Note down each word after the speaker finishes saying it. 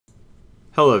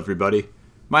Hello everybody,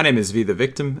 my name is V the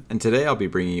Victim, and today I'll be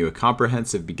bringing you a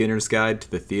comprehensive beginner's guide to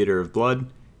the Theater of Blood,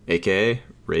 aka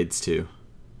Raids 2.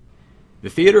 The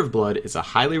Theater of Blood is a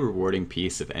highly rewarding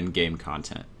piece of endgame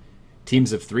content.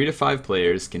 Teams of 3 to 5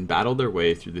 players can battle their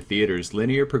way through the theater's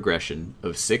linear progression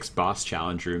of 6 boss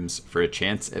challenge rooms for a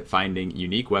chance at finding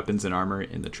unique weapons and armor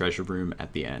in the treasure room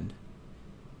at the end.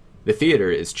 The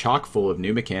theater is chock full of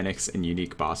new mechanics and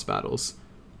unique boss battles.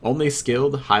 Only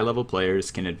skilled, high-level players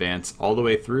can advance all the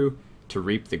way through to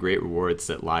reap the great rewards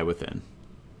that lie within.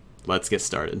 Let's get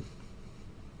started.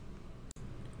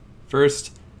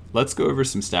 First, let's go over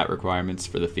some stat requirements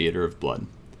for the Theater of Blood.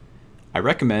 I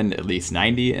recommend at least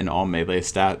 90 in all melee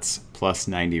stats, plus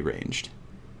 90 ranged.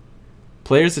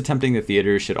 Players attempting the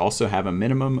theater should also have a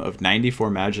minimum of 94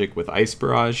 magic with Ice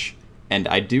Barrage, and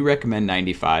I do recommend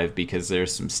 95 because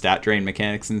there's some stat drain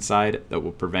mechanics inside that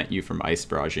will prevent you from ice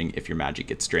barraging if your magic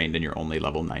gets drained and you're only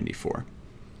level 94.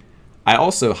 I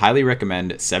also highly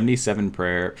recommend 77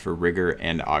 prayer for rigor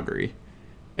and augury.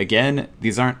 Again,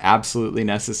 these aren't absolutely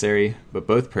necessary, but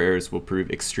both prayers will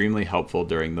prove extremely helpful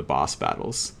during the boss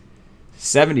battles.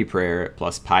 70 prayer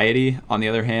plus piety, on the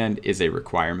other hand, is a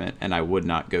requirement, and I would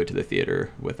not go to the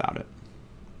theater without it.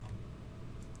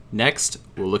 Next,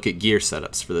 we'll look at gear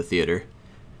setups for the theater.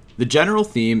 The general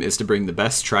theme is to bring the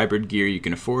best tribrid gear you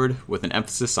can afford, with an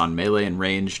emphasis on melee and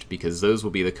ranged because those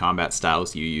will be the combat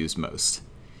styles you use most.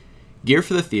 Gear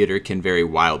for the theater can vary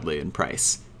wildly in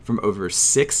price, from over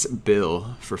 6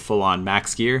 bill for full-on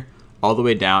max gear, all the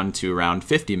way down to around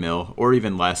 50 mil or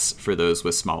even less for those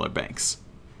with smaller banks.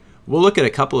 We'll look at a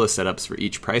couple of setups for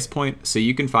each price point so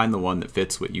you can find the one that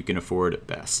fits what you can afford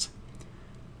best.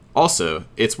 Also,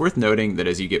 it's worth noting that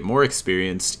as you get more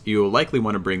experienced, you will likely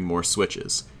want to bring more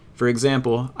switches. For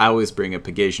example, I always bring a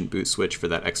Pegasian boot switch for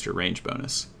that extra range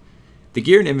bonus. The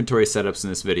gear and inventory setups in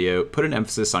this video put an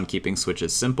emphasis on keeping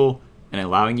switches simple and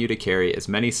allowing you to carry as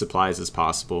many supplies as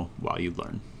possible while you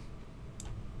learn.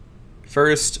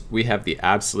 First, we have the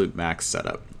absolute max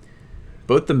setup.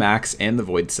 Both the max and the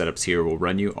void setups here will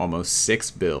run you almost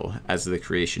 6 bill as of the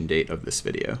creation date of this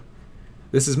video.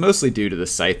 This is mostly due to the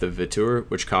Scythe of Vitur,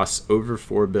 which costs over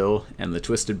 4 bill, and the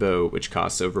Twisted Bow, which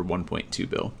costs over 1.2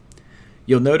 bill.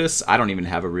 You'll notice I don't even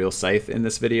have a real scythe in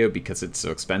this video because it's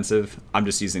so expensive. I'm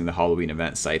just using the Halloween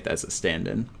event scythe as a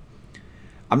stand-in.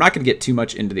 I'm not going to get too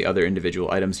much into the other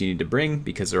individual items you need to bring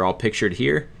because they're all pictured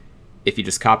here. If you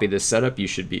just copy this setup, you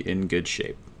should be in good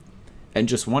shape. And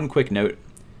just one quick note,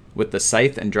 with the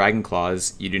Scythe and Dragon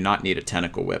Claws, you do not need a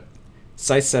Tentacle Whip.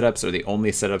 Scythe setups are the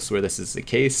only setups where this is the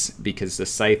case because the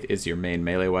Scythe is your main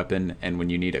melee weapon, and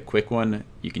when you need a quick one,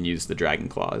 you can use the Dragon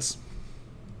Claws.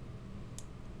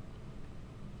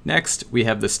 Next, we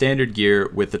have the standard gear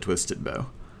with the Twisted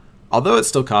Bow. Although it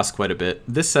still costs quite a bit,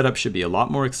 this setup should be a lot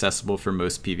more accessible for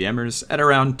most PVMers at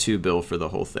around 2 bill for the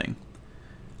whole thing.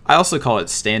 I also call it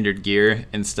standard gear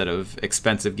instead of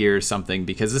expensive gear or something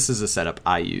because this is a setup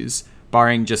I use,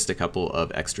 barring just a couple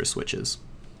of extra switches.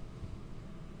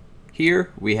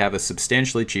 Here, we have a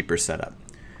substantially cheaper setup.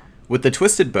 With the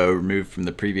Twisted Bow removed from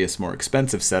the previous more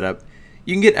expensive setup,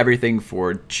 you can get everything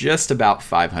for just about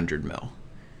 500 mil.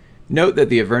 Note that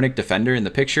the Avernic Defender in the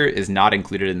picture is not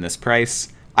included in this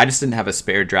price. I just didn't have a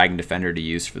spare Dragon Defender to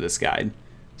use for this guide.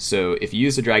 So if you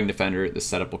use a Dragon Defender, the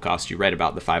setup will cost you right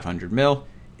about the 500 mil.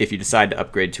 If you decide to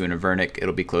upgrade to an Avernic,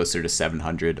 it'll be closer to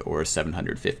 700 or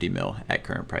 750 mil at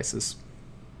current prices.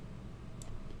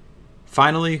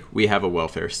 Finally, we have a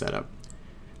welfare setup.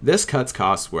 This cuts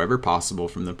costs wherever possible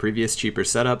from the previous cheaper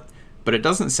setup, but it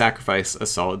doesn't sacrifice a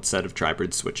solid set of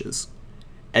tribrid switches.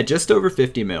 At just over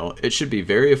 50 mil, it should be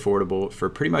very affordable for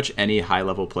pretty much any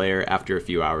high-level player after a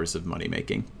few hours of money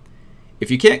making. If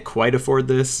you can't quite afford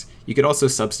this, you could also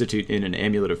substitute in an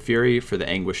Amulet of Fury for the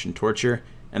Anguish and Torture,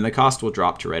 and the cost will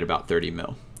drop to right about 30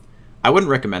 mil. I wouldn't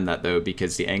recommend that though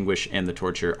because the Anguish and the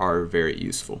Torture are very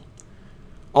useful.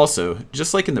 Also,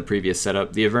 just like in the previous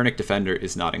setup, the Avernic Defender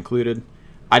is not included.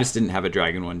 I just didn't have a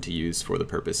dragon one to use for the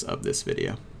purpose of this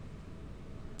video.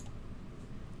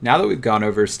 Now that we've gone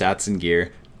over stats and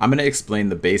gear, I'm going to explain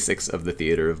the basics of the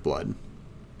Theater of Blood.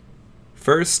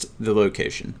 First, the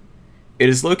location. It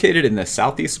is located in the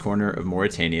southeast corner of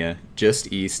Mauritania,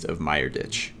 just east of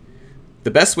Meyerditch.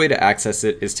 The best way to access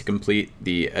it is to complete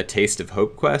the A Taste of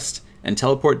Hope quest and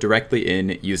teleport directly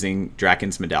in using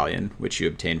Draken's Medallion, which you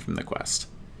obtain from the quest.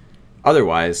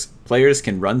 Otherwise, players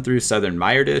can run through southern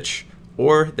Meyerditch,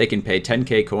 or they can pay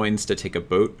 10k coins to take a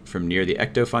boat from near the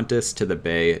Ectofuntus to the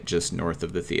bay just north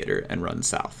of the theater and run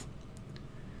south.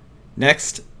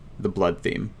 Next, the blood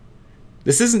theme.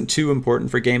 This isn't too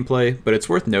important for gameplay, but it's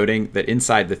worth noting that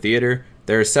inside the theater,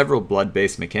 There are several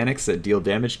blood-based mechanics that deal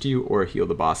damage to you or heal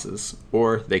the bosses,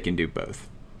 or they can do both.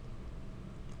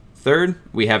 Third,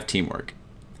 we have teamwork.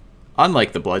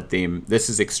 Unlike the blood theme, this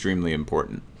is extremely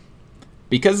important.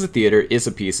 Because the theater is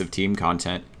a piece of team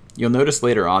content, you'll notice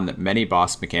later on that many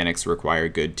boss mechanics require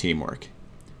good teamwork.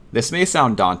 This may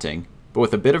sound daunting, but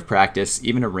with a bit of practice,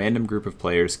 even a random group of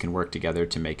players can work together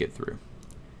to make it through.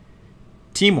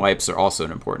 Team wipes are also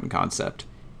an important concept.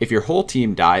 If your whole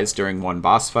team dies during one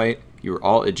boss fight, you are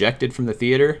all ejected from the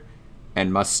theater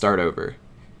and must start over.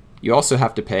 You also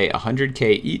have to pay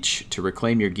 100k each to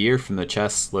reclaim your gear from the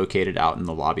chests located out in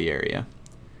the lobby area.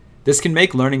 This can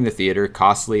make learning the theater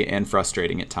costly and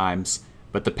frustrating at times,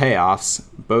 but the payoffs,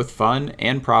 both fun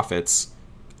and profits,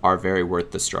 are very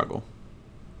worth the struggle.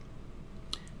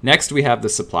 Next, we have the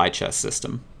supply chest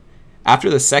system. After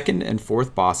the second and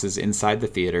fourth bosses inside the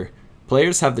theater,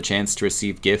 players have the chance to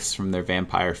receive gifts from their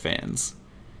vampire fans.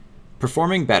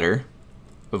 Performing better,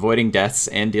 avoiding deaths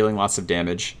and dealing lots of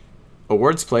damage,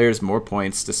 awards players more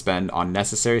points to spend on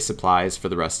necessary supplies for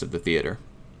the rest of the theater.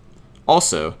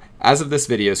 Also, as of this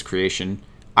video's creation,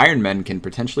 Iron Men can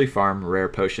potentially farm rare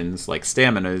potions like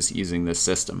staminas using this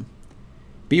system.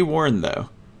 Be warned though,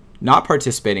 not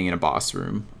participating in a boss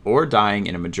room, or dying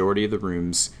in a majority of the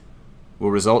rooms,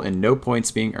 will result in no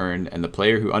points being earned, and the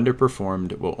player who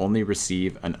underperformed will only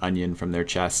receive an onion from their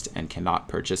chest and cannot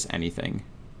purchase anything.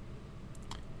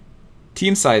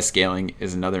 Team size scaling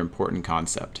is another important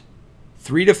concept.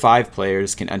 3 to 5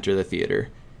 players can enter the theater,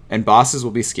 and bosses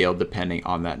will be scaled depending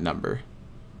on that number.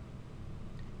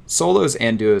 Solos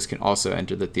and duos can also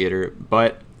enter the theater,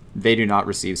 but they do not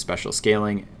receive special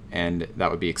scaling, and that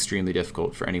would be extremely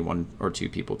difficult for any 1 or 2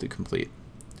 people to complete.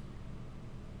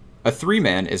 A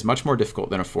 3-man is much more difficult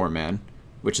than a 4-man,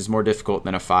 which is more difficult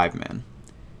than a 5-man.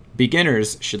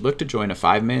 Beginners should look to join a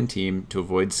 5-man team to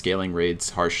avoid scaling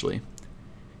raids harshly.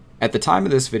 At the time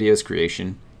of this video's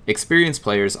creation, experienced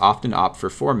players often opt for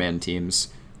 4-man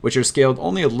teams, which are scaled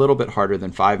only a little bit harder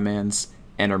than 5-mans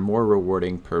and are more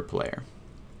rewarding per player.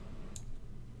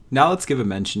 Now let's give a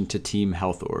mention to team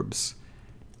health orbs.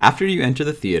 After you enter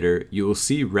the theater, you will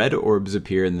see red orbs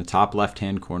appear in the top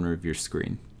left-hand corner of your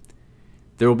screen.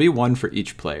 There will be one for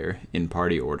each player, in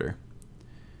party order.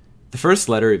 The first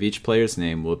letter of each player's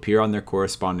name will appear on their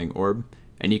corresponding orb,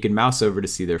 and you can mouse over to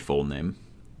see their full name.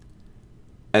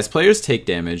 As players take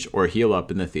damage or heal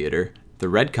up in the theater, the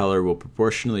red color will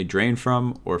proportionally drain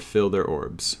from or fill their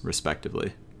orbs,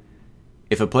 respectively.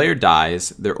 If a player dies,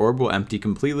 their orb will empty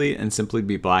completely and simply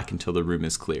be black until the room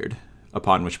is cleared,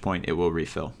 upon which point it will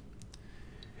refill.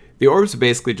 The orbs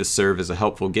basically just serve as a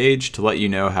helpful gauge to let you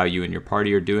know how you and your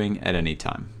party are doing at any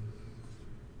time.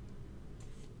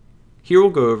 Here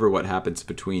we'll go over what happens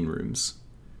between rooms.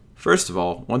 First of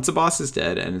all, once a boss is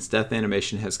dead and its death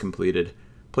animation has completed,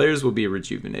 players will be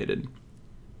rejuvenated.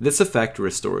 This effect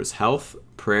restores health,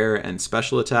 prayer, and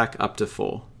special attack up to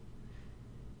full.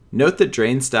 Note that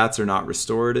drained stats are not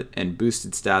restored and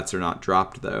boosted stats are not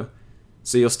dropped though,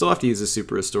 so you'll still have to use a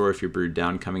super restore if you're brewed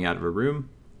down coming out of a room,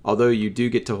 although you do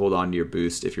get to hold on to your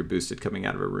boost if you're boosted coming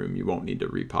out of a room. You won't need to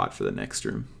repot for the next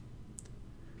room.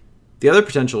 The other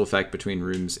potential effect between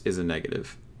rooms is a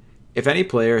negative. If any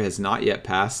player has not yet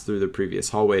passed through the previous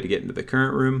hallway to get into the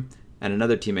current room, and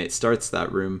another teammate starts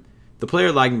that room, the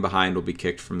player lagging behind will be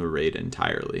kicked from the raid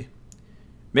entirely.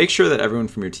 Make sure that everyone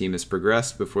from your team has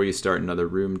progressed before you start another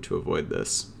room to avoid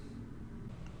this.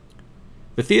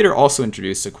 The theater also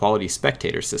introduced a quality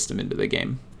spectator system into the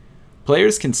game.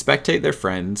 Players can spectate their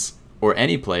friends, or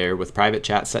any player with private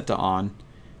chat set to on,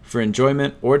 for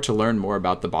enjoyment or to learn more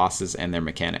about the bosses and their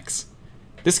mechanics.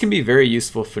 This can be very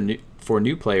useful for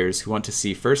new players who want to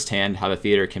see firsthand how the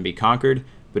theater can be conquered,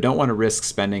 but don't want to risk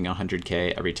spending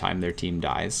 100k every time their team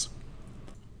dies.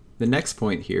 The next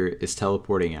point here is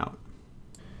teleporting out.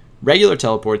 Regular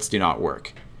teleports do not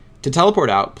work. To teleport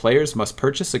out, players must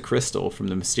purchase a crystal from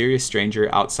the mysterious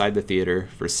stranger outside the theater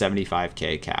for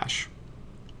 75k cash.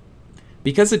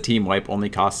 Because a team wipe only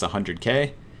costs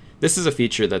 100k, this is a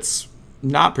feature that's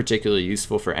not particularly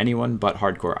useful for anyone but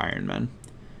hardcore Iron Men.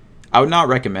 I would not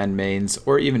recommend mains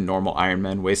or even normal Iron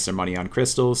Men waste their money on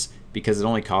crystals because it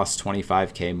only costs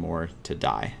 25k more to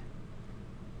die.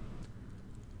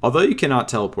 Although you cannot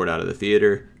teleport out of the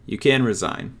theater, you can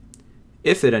resign.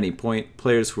 If at any point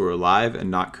players who are alive and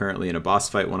not currently in a boss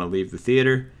fight want to leave the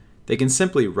theater, they can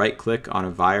simply right-click on a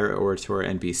Vire Orator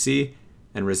NPC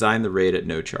and resign the raid at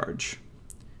no charge.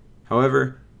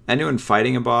 However, anyone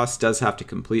fighting a boss does have to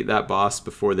complete that boss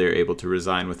before they are able to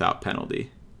resign without penalty.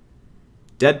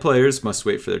 Dead players must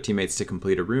wait for their teammates to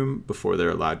complete a room before they're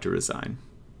allowed to resign.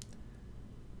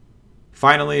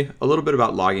 Finally, a little bit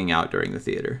about logging out during the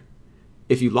theater.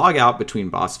 If you log out between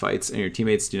boss fights and your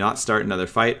teammates do not start another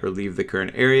fight or leave the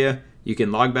current area, you can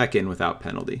log back in without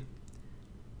penalty.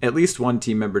 At least one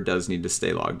team member does need to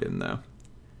stay logged in though.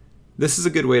 This is a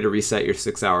good way to reset your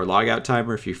 6-hour logout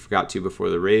timer if you forgot to before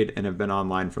the raid and have been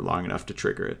online for long enough to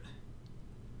trigger it.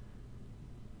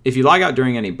 If you log out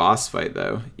during any boss fight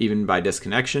though, even by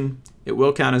disconnection, it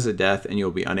will count as a death and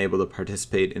you'll be unable to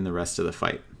participate in the rest of the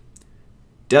fight.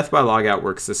 Death by logout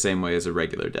works the same way as a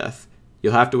regular death.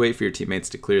 You'll have to wait for your teammates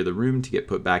to clear the room to get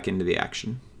put back into the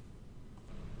action.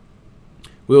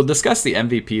 We will discuss the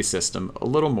MVP system a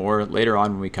little more later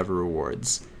on when we cover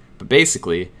rewards, but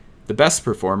basically, the best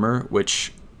performer,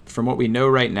 which from what we know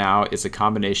right now is a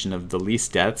combination of the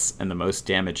least deaths and the most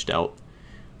damage dealt,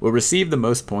 will receive the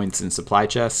most points in supply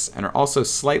chests and are also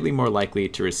slightly more likely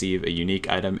to receive a unique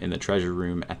item in the treasure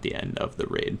room at the end of the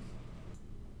raid.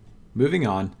 Moving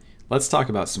on, let's talk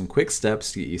about some quick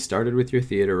steps to get you started with your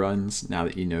theater runs now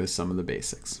that you know some of the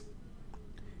basics.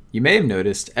 You may have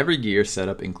noticed every gear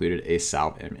setup included a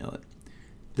salve amulet.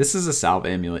 This is a salve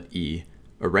amulet E,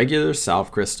 a regular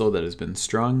salve crystal that has been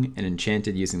strung and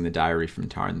enchanted using the diary from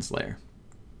Tarn's lair.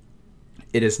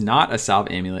 It is not a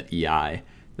salve amulet EI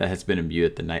that has been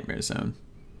imbued at the Nightmare Zone.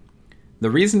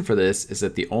 The reason for this is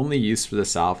that the only use for the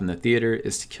salve in the theater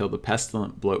is to kill the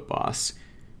pestilent bloat boss,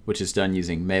 which is done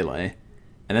using melee,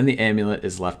 and then the amulet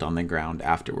is left on the ground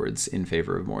afterwards in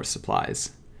favor of more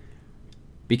supplies.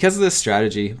 Because of this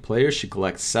strategy, players should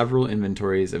collect several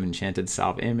inventories of enchanted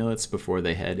salve amulets before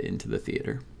they head into the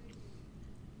theater.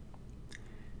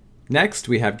 Next,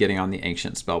 we have getting on the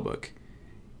Ancient Spellbook.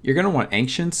 You're going to want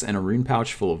Ancients and a rune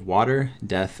pouch full of water,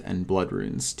 death, and blood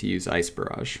runes to use Ice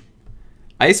Barrage.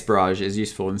 Ice Barrage is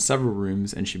useful in several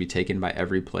rooms and should be taken by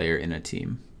every player in a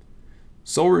team.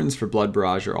 Soul runes for Blood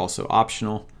Barrage are also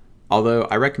optional, although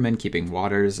I recommend keeping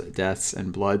waters, deaths,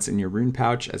 and bloods in your rune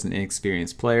pouch as an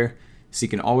inexperienced player, so you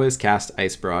can always cast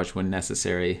Ice Barrage when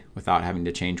necessary without having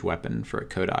to change weapon for a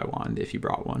Kodai wand if you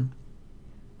brought one.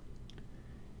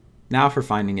 Now for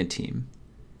finding a team.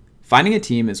 Finding a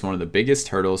team is one of the biggest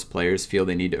hurdles players feel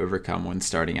they need to overcome when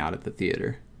starting out at the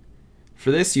theater.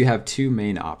 For this, you have two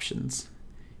main options.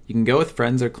 You can go with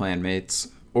friends or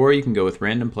clanmates, or you can go with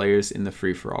random players in the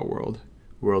free-for-all world,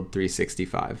 World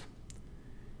 365.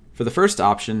 For the first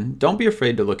option, don't be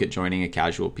afraid to look at joining a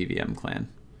casual PvM clan,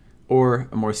 or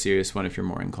a more serious one if you're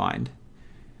more inclined.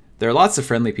 There are lots of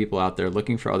friendly people out there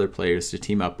looking for other players to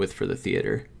team up with for the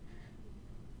theater.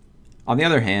 On the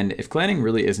other hand, if clanning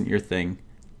really isn't your thing,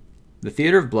 the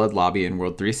Theater of Blood lobby in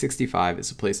World 365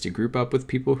 is a place to group up with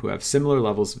people who have similar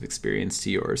levels of experience to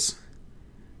yours.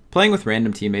 Playing with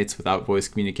random teammates without voice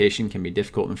communication can be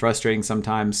difficult and frustrating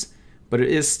sometimes, but it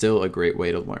is still a great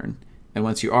way to learn. And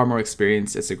once you are more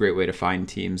experienced, it's a great way to find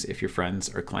teams if your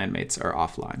friends or clanmates are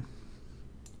offline.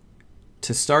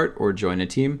 To start or join a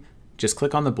team, just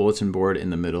click on the bulletin board in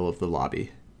the middle of the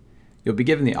lobby. You'll be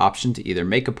given the option to either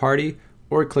make a party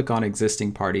or click on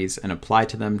existing parties and apply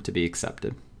to them to be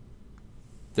accepted.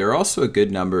 There are also a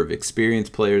good number of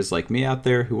experienced players like me out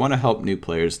there who want to help new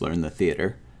players learn the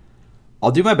theater.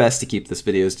 I'll do my best to keep this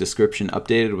video's description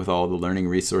updated with all the learning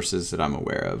resources that I'm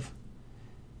aware of.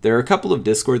 There are a couple of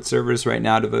Discord servers right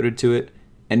now devoted to it,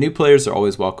 and new players are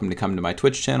always welcome to come to my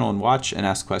Twitch channel and watch and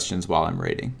ask questions while I'm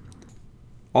raiding.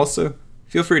 Also,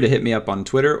 feel free to hit me up on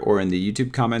Twitter or in the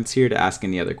YouTube comments here to ask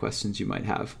any other questions you might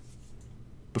have.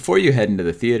 Before you head into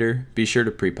the theater, be sure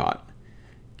to pre-pot.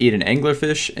 Eat an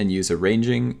anglerfish and use a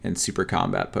ranging and super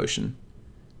combat potion.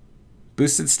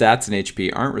 Boosted stats and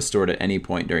HP aren't restored at any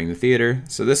point during the theater,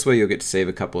 so this way you'll get to save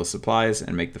a couple of supplies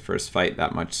and make the first fight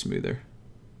that much smoother.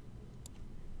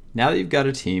 Now that you've got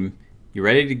a team, you're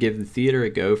ready to give the theater a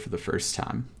go for the first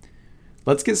time.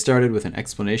 Let's get started with an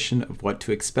explanation of what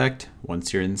to expect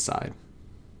once you're inside.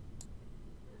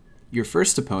 Your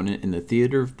first opponent in the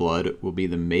Theater of Blood will be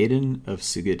the Maiden of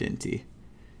Sugadinti.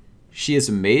 She is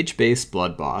a mage-based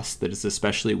blood boss that is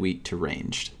especially weak to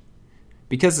ranged.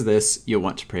 Because of this, you'll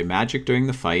want to pray magic during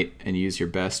the fight and use your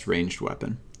best ranged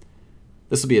weapon.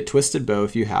 This will be a twisted bow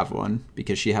if you have one,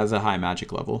 because she has a high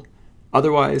magic level.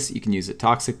 Otherwise, you can use a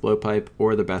toxic blowpipe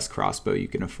or the best crossbow you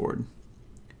can afford.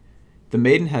 The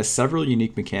Maiden has several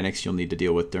unique mechanics you'll need to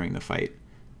deal with during the fight,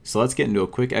 so let's get into a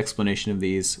quick explanation of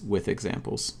these with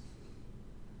examples.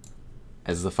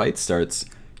 As the fight starts,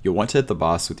 you'll want to hit the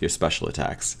boss with your special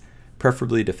attacks,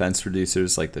 preferably defense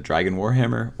reducers like the Dragon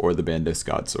Warhammer or the Bandos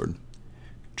Godsword.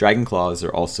 Dragon Claws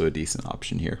are also a decent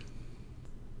option here.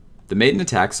 The Maiden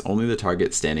attacks only the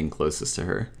target standing closest to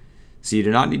her, so you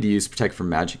do not need to use Protect from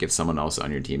Magic if someone else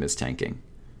on your team is tanking.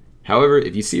 However,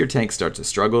 if you see your tank start to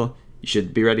struggle, you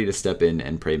should be ready to step in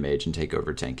and pray mage and take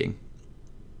over tanking.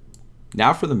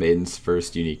 Now for the Maiden's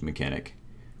first unique mechanic.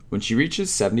 When she reaches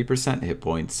 70% hit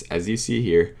points, as you see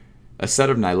here, a set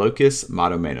of Nylocas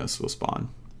Madomenos will spawn.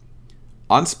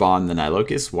 On spawn, the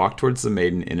Nylocas walk towards the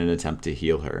Maiden in an attempt to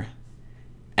heal her.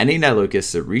 Any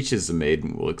Nylocas that reaches the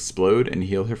Maiden will explode and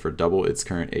heal her for double its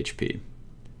current HP.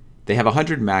 They have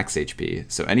 100 max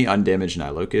HP, so any undamaged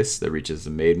Nylocas that reaches the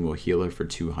Maiden will heal her for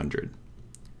 200.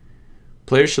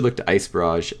 Players should look to Ice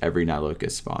Barrage every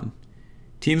Nylocas spawn.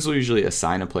 Teams will usually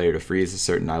assign a player to freeze a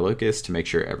certain Nylocas to make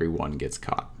sure everyone gets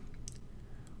caught.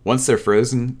 Once they're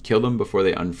frozen, kill them before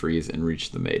they unfreeze and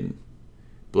reach the Maiden.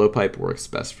 Blowpipe works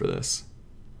best for this.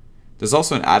 There's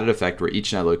also an added effect where each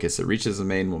Nylocas that reaches the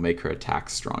Maiden will make her attack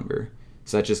stronger,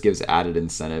 so that just gives added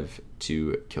incentive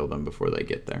to kill them before they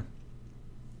get there.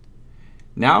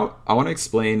 Now, I want to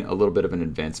explain a little bit of an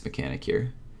advanced mechanic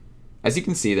here. As you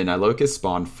can see, the Nylocas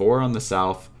spawn 4 on the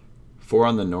south, 4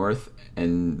 on the north,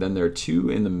 and then there are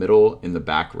 2 in the middle in the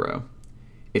back row.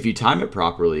 If you time it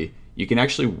properly, you can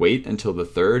actually wait until the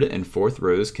 3rd and 4th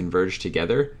rows converge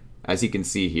together, as you can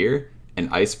see here, and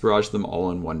Ice Barrage them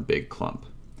all in one big clump.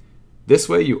 This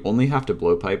way you only have to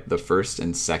blowpipe the 1st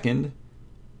and 2nd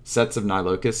sets of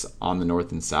Nylocas on the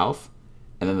north and south,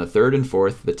 and then the 3rd and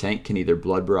 4th the tank can either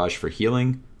Blood Barrage for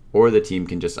healing, or the team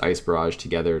can just Ice Barrage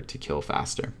together to kill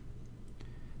faster.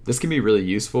 This can be really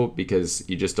useful because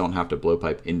you just don't have to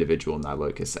blowpipe individual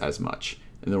Nylocas as much,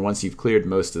 and then once you've cleared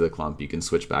most of the clump you can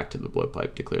switch back to the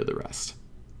blowpipe to clear the rest.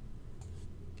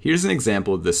 Here's an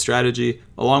example of this strategy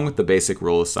along with the basic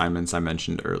role assignments I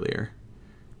mentioned earlier.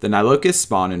 The Nylocas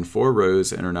spawn in 4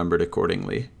 rows and are numbered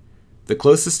accordingly. The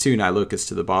closest 2 Nylocas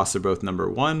to the boss are both number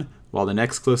 1, while the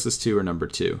next closest 2 are number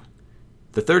 2.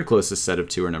 The 3rd closest set of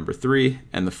 2 are number 3,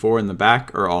 and the 4 in the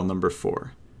back are all number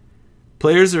 4.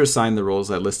 Players are assigned the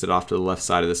roles I listed off to the left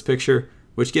side of this picture,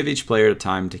 which give each player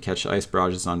time to catch Ice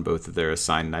Barrages on both of their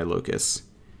assigned Nylocas.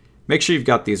 Make sure you've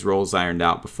got these roles ironed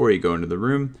out before you go into the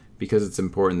room, because it's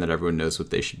important that everyone knows what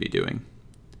they should be doing.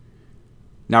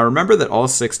 Now remember that all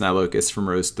 6 Nylocas from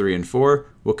rows 3 and 4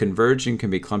 will converge and can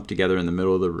be clumped together in the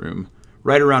middle of the room,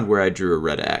 right around where I drew a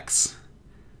red X.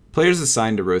 Players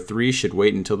assigned to row 3 should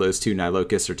wait until those 2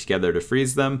 Nylocas are together to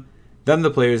freeze them, then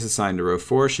the players assigned to row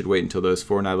 4 should wait until those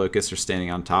 4 Nylocas are standing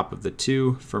on top of the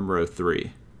 2 from row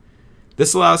 3.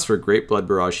 This allows for great Blood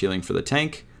Barrage healing for the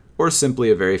tank, or simply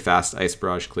a very fast Ice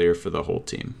Barrage clear for the whole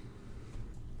team.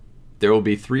 There will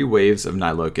be 3 waves of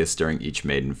Nylocas during each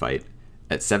Maiden fight,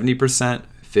 at 70%,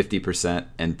 50%,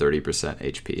 and 30%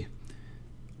 HP.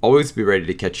 Always be ready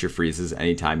to catch your freezes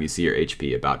anytime you see your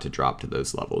HP about to drop to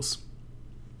those levels.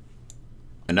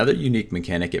 Another unique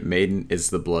mechanic at Maiden is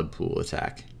the Blood Pool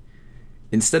attack.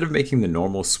 Instead of making the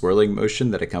normal swirling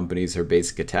motion that accompanies her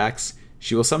basic attacks,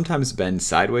 she will sometimes bend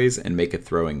sideways and make a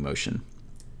throwing motion.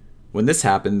 When this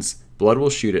happens, blood will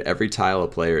shoot at every tile a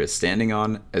player is standing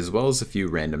on, as well as a few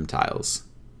random tiles.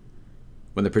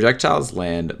 When the projectiles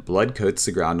land, blood coats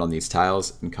the ground on these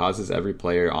tiles and causes every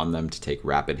player on them to take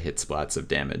rapid hit splats of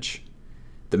damage.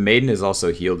 The Maiden is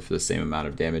also healed for the same amount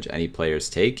of damage any players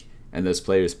take, and those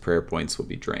players' prayer points will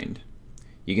be drained.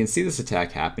 You can see this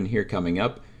attack happen here coming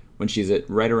up when she's at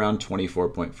right around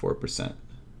 24.4%.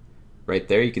 Right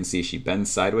there you can see she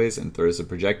bends sideways and throws the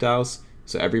projectiles,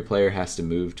 so every player has to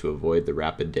move to avoid the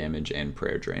rapid damage and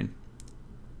prayer drain.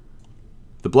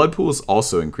 The blood pools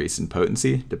also increase in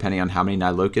potency depending on how many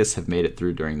Nylocas have made it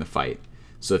through during the fight.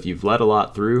 So if you've let a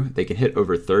lot through, they can hit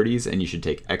over 30s and you should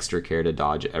take extra care to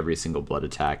dodge every single blood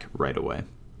attack right away.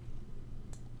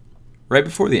 Right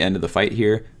before the end of the fight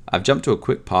here, I've jumped to a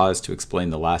quick pause to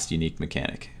explain the last unique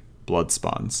mechanic, blood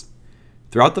spawns.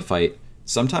 Throughout the fight,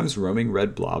 sometimes roaming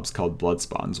red blobs called blood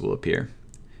spawns will appear.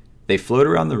 They float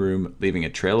around the room, leaving a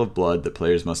trail of blood that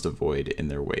players must avoid in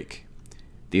their wake.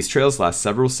 These trails last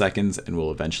several seconds and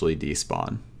will eventually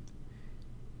despawn.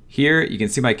 Here, you can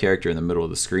see my character in the middle of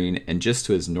the screen, and just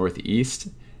to his northeast,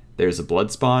 there's a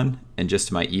blood spawn, and just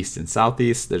to my east and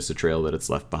southeast, there's a trail that it's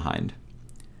left behind.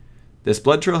 This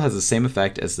blood trail has the same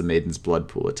effect as the Maiden's blood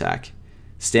pool attack.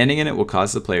 Standing in it will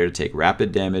cause the player to take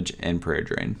rapid damage and prayer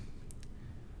drain.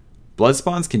 Blood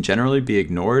spawns can generally be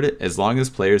ignored as long as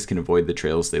players can avoid the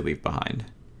trails they leave behind.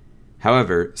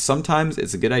 However, sometimes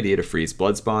it's a good idea to freeze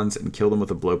blood spawns and kill them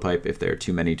with a blowpipe if there are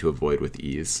too many to avoid with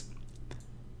ease.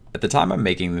 At the time I'm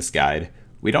making this guide,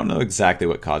 we don't know exactly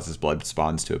what causes blood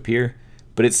spawns to appear,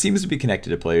 but it seems to be connected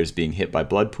to players being hit by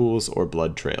blood pools or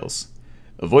blood trails.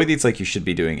 Avoid these like you should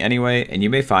be doing anyway, and you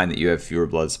may find that you have fewer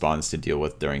blood spawns to deal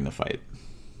with during the fight.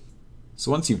 So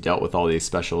once you've dealt with all these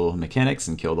special mechanics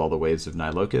and killed all the waves of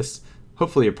Nylocas,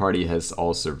 hopefully your party has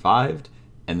all survived,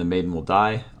 and the Maiden will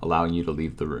die, allowing you to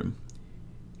leave the room.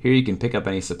 Here you can pick up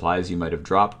any supplies you might have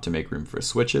dropped to make room for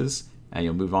switches, and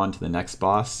you'll move on to the next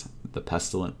boss, the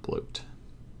Pestilent Bloat.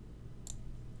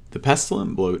 The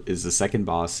Pestilent Bloat is the second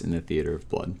boss in the Theater of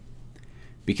Blood.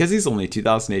 Because he's only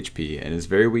 2000 HP and is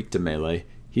very weak to melee,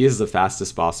 he is the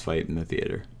fastest boss fight in the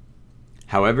theater.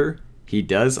 However, he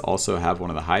does also have one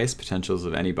of the highest potentials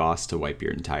of any boss to wipe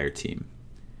your entire team.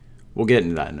 We'll get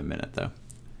into that in a minute though.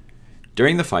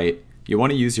 During the fight, you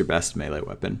want to use your best melee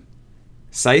weapon.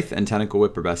 Scythe and Tentacle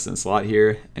Whip are best in slot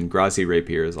here, and Grazi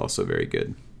Rapier is also very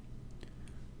good.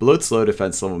 Bloat's low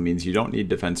defense level means you don't need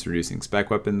defense reducing spec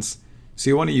weapons, so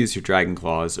you want to use your Dragon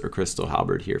Claws or Crystal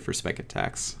Halberd here for spec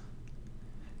attacks.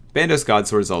 Bandos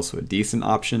Godsword is also a decent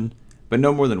option, but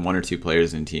no more than 1 or 2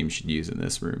 players in a team should use in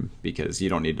this room, because you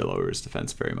don't need to lower his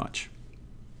defense very much.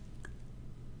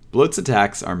 Bloat's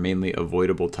attacks are mainly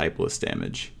avoidable typeless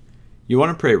damage. You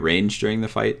want to pray range during the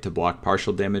fight to block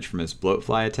partial damage from his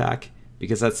Bloatfly attack,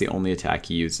 because that's the only attack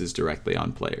he uses directly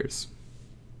on players.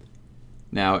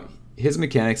 Now, his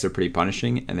mechanics are pretty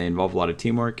punishing, and they involve a lot of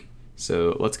teamwork,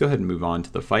 so let's go ahead and move on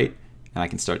to the fight, and I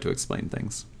can start to explain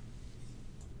things.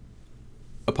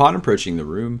 Upon approaching the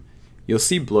room, you'll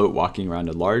see Bloat walking around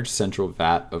a large central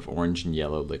vat of orange and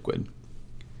yellow liquid.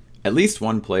 At least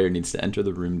one player needs to enter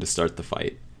the room to start the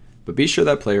fight, but be sure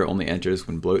that player only enters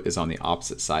when Bloat is on the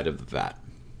opposite side of the vat.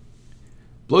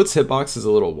 Bloat's hitbox is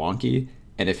a little wonky,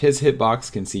 and if his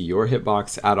hitbox can see your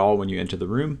hitbox at all when you enter the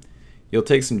room, you'll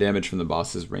take some damage from the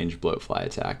boss's ranged Bloatfly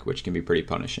attack, which can be pretty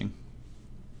punishing.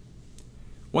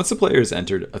 Once a player is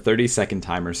entered, a 30-second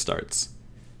timer starts.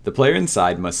 The player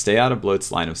inside must stay out of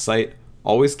Bloat's line of sight,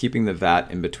 always keeping the vat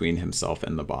in between himself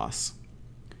and the boss.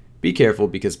 Be careful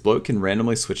because Bloat can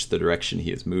randomly switch the direction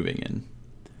he is moving in.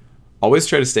 Always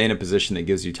try to stay in a position that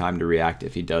gives you time to react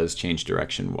if he does change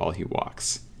direction while he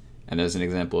walks. And there's an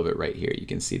example of it right here. You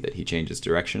can see that he changes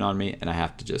direction on me, and I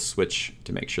have to just switch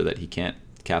to make sure that he can't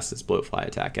cast his Bloatfly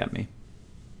attack at me.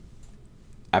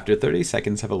 After 30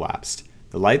 seconds have elapsed,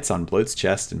 the lights on Bloat's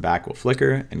chest and back will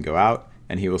flicker and go out,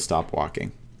 and he will stop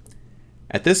walking.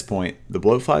 At this point, the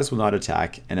Bloatflies will not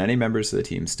attack, and any members of the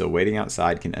team still waiting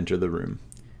outside can enter the room.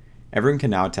 Everyone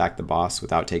can now attack the boss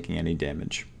without taking any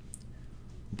damage.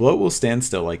 Bloat will stand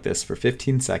still like this for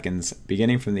 15 seconds,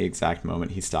 beginning from the exact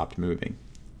moment he stopped moving.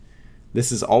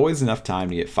 This is always enough time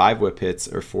to get 5 whip hits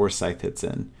or 4 scythe hits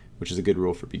in, which is a good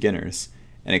rule for beginners,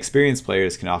 and experienced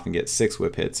players can often get 6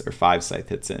 whip hits or 5 scythe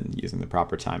hits in using the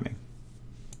proper timing.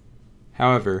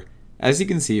 However, as you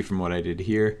can see from what I did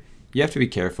here, you have to be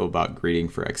careful about greeting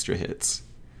for extra hits.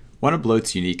 One of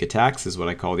Bloat's unique attacks is what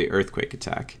I call the Earthquake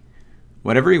attack.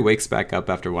 Whenever he wakes back up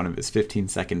after one of his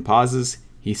 15-second pauses,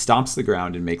 he stomps the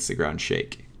ground and makes the ground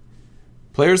shake.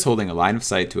 Players holding a line of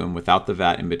sight to him without the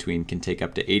vat in between can take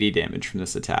up to 80 damage from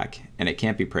this attack, and it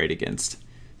can't be prayed against,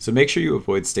 so make sure you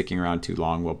avoid sticking around too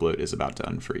long while Bloat is about to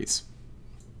unfreeze.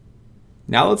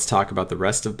 Now let's talk about the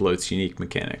rest of Bloat's unique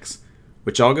mechanics,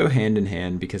 which all go hand in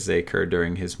hand because they occur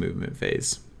during his movement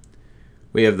phase.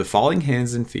 We have the falling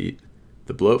hands and feet,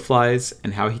 the Bloatflies,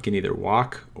 and how he can either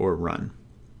walk or run.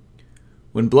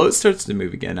 When Bloat starts to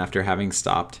move again after having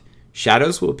stopped,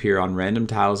 shadows will appear on random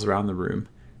tiles around the room,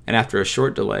 and after a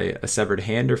short delay, a severed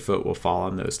hand or foot will fall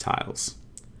on those tiles.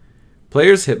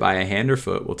 Players hit by a hand or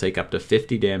foot will take up to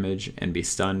 50 damage and be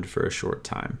stunned for a short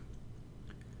time.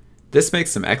 This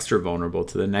makes them extra vulnerable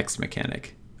to the next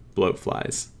mechanic,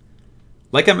 Bloatflies.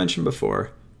 Like I mentioned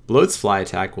before, Bloat's fly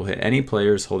attack will hit any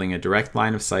players holding a direct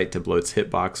line of sight to Bloat's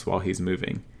hitbox while he's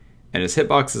moving, and his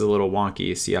hitbox is a little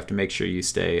wonky, so you have to make sure you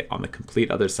stay on the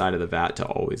complete other side of the vat to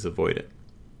always avoid it.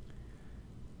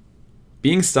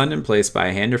 Being stunned in place by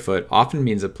a hand or foot often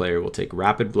means a player will take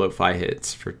rapid Bloatfly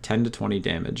hits for 10 to 20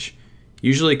 damage,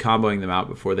 usually comboing them out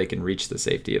before they can reach the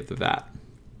safety of the vat.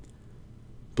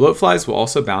 Bloatflies will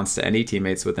also bounce to any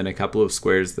teammates within a couple of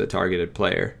squares of the targeted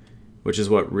player, which is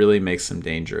what really makes them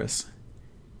dangerous.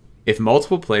 If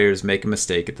multiple players make a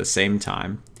mistake at the same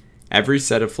time, every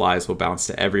set of flies will bounce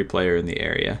to every player in the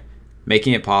area,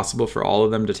 making it possible for all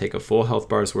of them to take a full health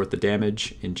bar's worth of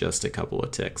damage in just a couple of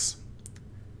ticks.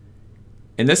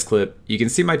 In this clip, you can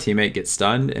see my teammate get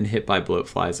stunned and hit by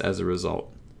Bloatflies as a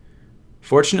result.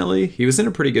 Fortunately, he was in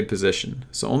a pretty good position,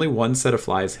 so only one set of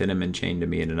flies hit him and chained to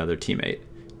me and another teammate,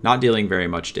 not dealing very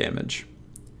much damage.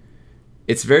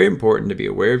 It's very important to be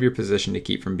aware of your position to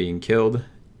keep from being killed,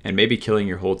 and maybe killing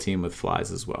your whole team with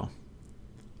flies as well.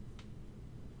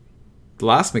 The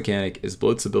last mechanic is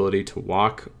Bloat's ability to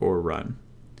walk or run.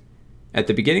 At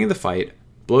the beginning of the fight,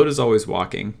 Bloat is always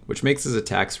walking, which makes his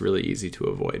attacks really easy to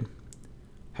avoid.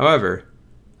 However,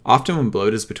 often when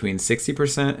Bloat is between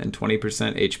 60% and 20%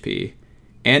 HP,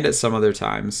 and at some other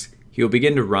times, he will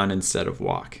begin to run instead of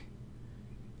walk.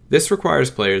 This requires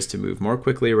players to move more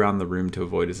quickly around the room to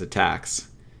avoid his attacks,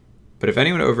 but if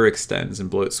anyone overextends and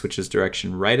Bloat switches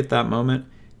direction right at that moment,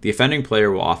 the offending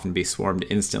player will often be swarmed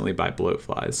instantly by bloat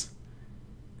flies.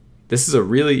 This is a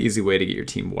really easy way to get your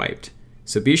team wiped,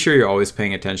 so be sure you're always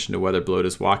paying attention to whether bloat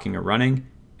is walking or running,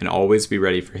 and always be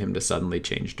ready for him to suddenly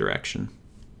change direction.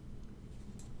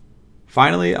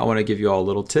 Finally, I want to give you all a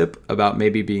little tip about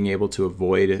maybe being able to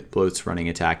avoid bloat's running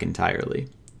attack entirely.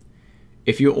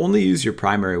 If you only use your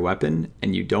primary weapon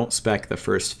and you don't spec the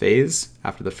first phase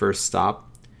after the first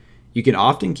stop, you can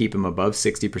often keep him above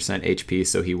 60% HP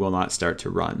so he will not start to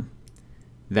run.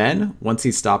 Then, once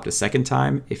he's stopped a second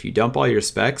time, if you dump all your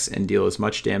specs and deal as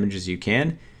much damage as you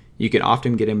can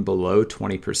often get him below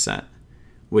 20%,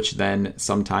 which then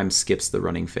sometimes skips the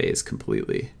running phase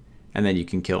completely, and then you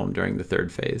can kill him during the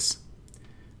third phase.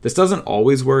 This doesn't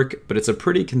always work, but it's a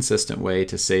pretty consistent way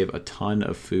to save a ton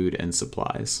of food and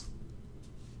supplies.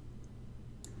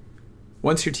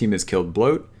 Once your team has killed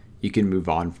bloat, you can move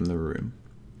on from the room.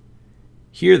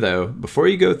 Here though, before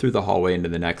you go through the hallway into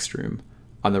the next room,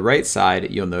 on the right side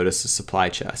you'll notice a supply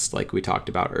chest like we talked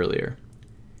about earlier.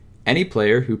 Any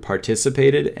player who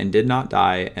participated and did not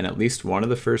die in at least one of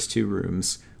the first two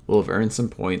rooms will have earned some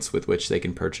points with which they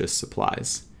can purchase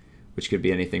supplies, which could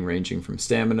be anything ranging from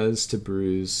staminas to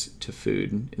brews to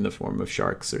food in the form of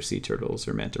sharks or sea turtles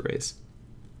or manta rays.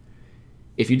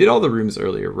 If you did all the rooms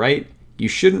earlier right, you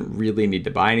shouldn't really need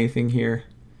to buy anything here.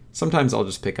 Sometimes I'll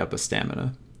just pick up a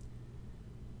stamina.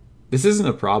 This isn't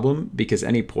a problem because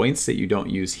any points that you don't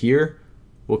use here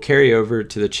will carry over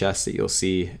to the chest that you'll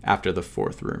see after the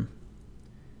fourth room.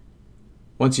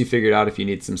 Once you've figured out if you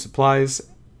need some supplies,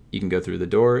 you can go through the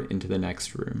door into the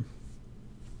next room.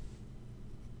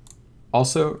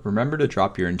 Also, remember to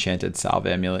drop your enchanted salve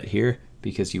amulet here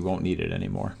because you won't need it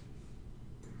anymore.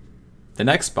 The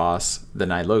next boss, the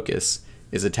Nylocas,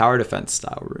 is a tower defense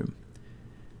style room.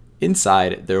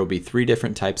 Inside, there will be 3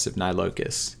 different types of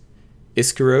Nylocas.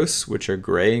 Iskaros, which are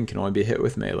gray and can only be hit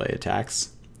with melee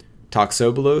attacks.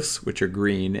 Toxobolos, which are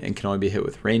green and can only be hit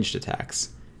with ranged attacks.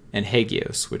 And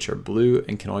Hagios, which are blue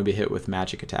and can only be hit with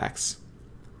magic attacks.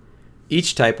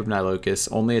 Each type of Nylocas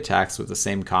only attacks with the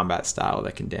same combat style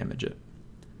that can damage it.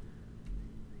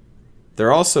 There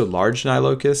are also large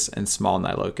Nylocas and small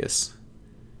Nylocas.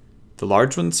 The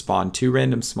large ones spawn 2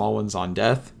 random small ones on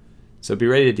death, so be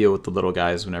ready to deal with the little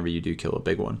guys whenever you do kill a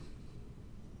big one.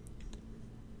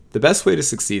 The best way to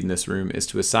succeed in this room is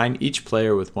to assign each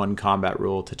player with 1 combat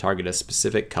rule to target a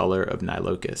specific color of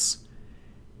Nylocas.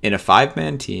 In a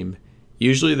 5-man team,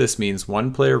 usually this means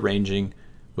 1 player ranging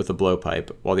with a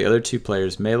blowpipe, while the other 2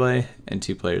 players melee and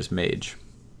 2 players mage.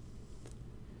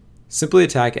 Simply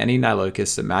attack any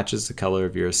Nylocas that matches the color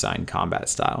of your assigned combat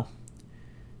style.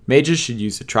 Mages should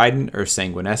use a trident or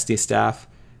sanguinesti staff,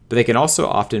 but they can also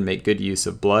often make good use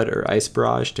of blood or ice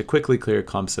barrage to quickly clear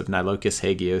clumps of Nylocas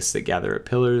Hagios that gather at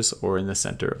pillars or in the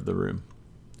center of the room.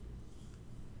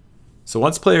 So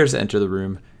once players enter the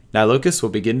room, Nylocas will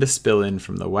begin to spill in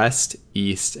from the west,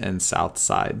 east, and south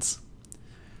sides.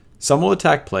 Some will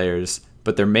attack players,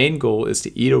 but their main goal is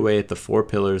to eat away at the 4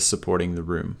 pillars supporting the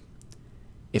room.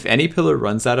 If any pillar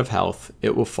runs out of health,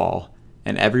 it will fall,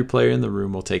 and every player in the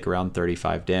room will take around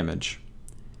 35 damage.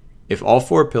 If all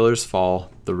 4 pillars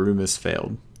fall, the room is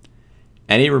failed.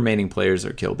 Any remaining players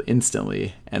are killed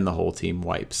instantly, and the whole team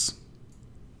wipes.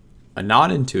 A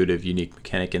non-intuitive unique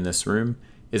mechanic in this room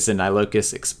is the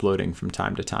Nylocas exploding from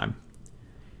time to time.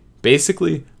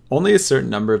 Basically, only a certain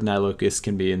number of Nylocas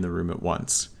can be in the room at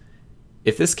once.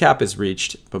 If this cap is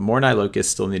reached, but more Nylocas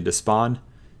still need to spawn,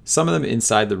 some of them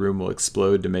inside the room will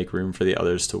explode to make room for the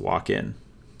others to walk in.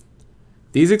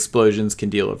 These explosions can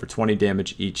deal over 20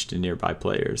 damage each to nearby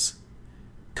players.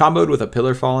 Comboed with a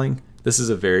pillar falling, this is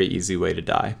a very easy way to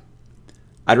die.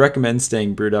 I'd recommend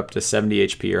staying brewed up to 70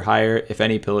 HP or higher if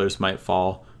any pillars might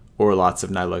fall or lots of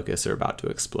Nylocas are about to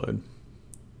explode.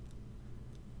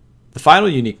 The final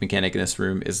unique mechanic in this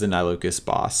room is the Nylocas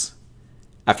boss.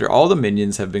 After all the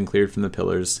minions have been cleared from the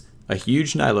pillars, a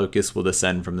huge Nylocas will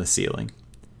descend from the ceiling.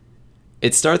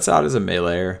 It starts out as a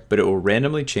meleeer, but it will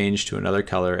randomly change to another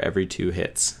color every 2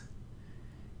 hits.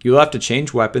 You will have to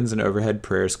change weapons and overhead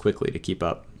prayers quickly to keep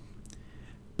up.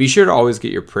 Be sure to always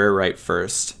get your prayer right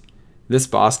first. This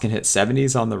boss can hit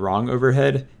 70s on the wrong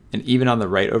overhead, and even on the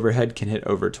right overhead can hit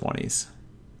over 20s.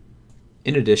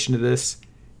 In addition to this,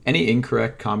 any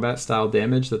incorrect combat style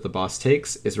damage that the boss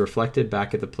takes is reflected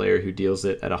back at the player who deals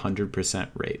it at 100%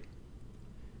 rate.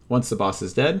 Once the boss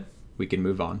is dead, we can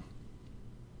move on.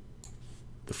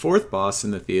 The 4th boss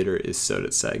in the theater is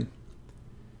Sotetseg.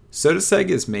 Sotetseg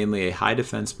is mainly a high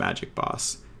defense magic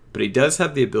boss, but he does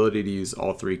have the ability to use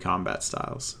all 3 combat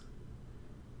styles.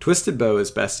 Twisted Bow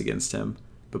is best against him,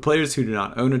 but players who do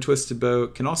not own a Twisted Bow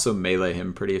can also melee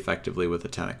him pretty effectively with a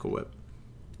Tentacle Whip.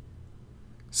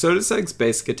 Sotetseg's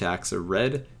basic attacks are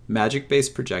red,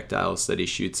 magic-based projectiles that he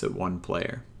shoots at one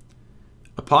player.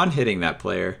 Upon hitting that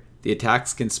player, the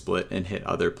attacks can split and hit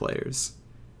other players.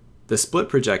 The split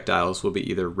projectiles will be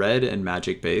either red and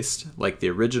magic-based, like the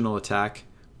original attack,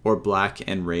 or black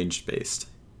and ranged-based.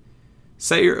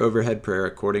 Set your overhead prayer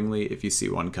accordingly if you see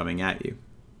one coming at you.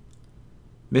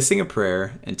 Missing a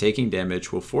prayer and taking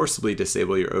damage will forcibly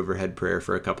disable your overhead prayer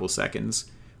for a couple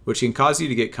seconds, which can cause you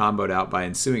to get comboed out by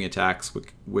ensuing attacks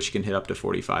which can hit up to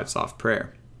 45s off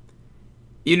prayer.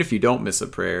 Even if you don't miss a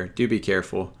prayer, do be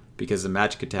careful, because the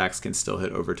magic attacks can still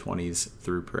hit over 20s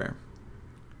through prayer.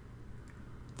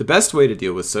 The best way to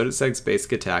deal with Sotetseg's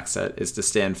basic attack set is to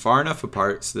stand far enough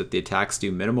apart so that the attacks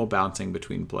do minimal bouncing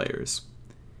between players.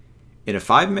 In a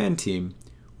 5-man team,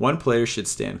 one player should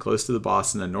stand close to the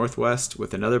boss in the northwest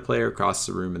with another player across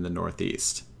the room in the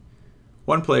northeast.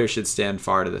 One player should stand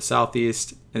far to the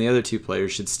southeast, and the other 2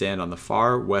 players should stand on the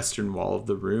far western wall of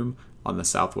the room on the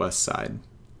southwest side.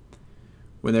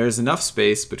 When there is enough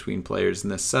space between players in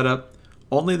this setup,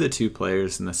 only the 2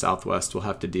 players in the southwest will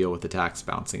have to deal with attacks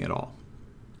bouncing at all.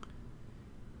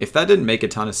 If that didn't make a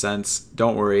ton of sense,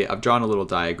 don't worry, I've drawn a little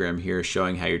diagram here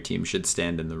showing how your team should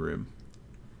stand in the room.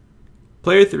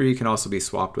 Player 3 can also be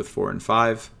swapped with 4 and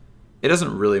 5. It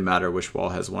doesn't really matter which wall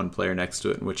has one player next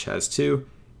to it and which has 2,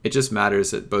 it just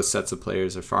matters that both sets of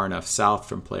players are far enough south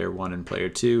from player 1 and player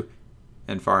 2,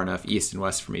 and far enough east and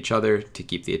west from each other to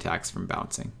keep the attacks from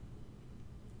bouncing.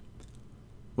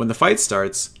 When the fight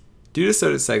starts, due to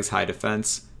Sotetseg's high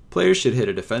defense, players should hit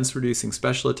a defense-reducing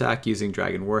special attack using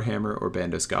Dragon Warhammer or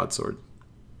Bandos Godsword.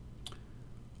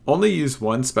 Only use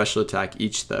one special attack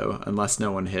each though, unless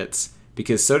no one hits,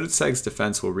 because Sotetseg's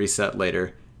defense will reset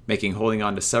later, making holding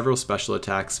on to several special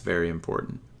attacks very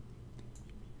important.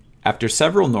 After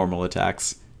several normal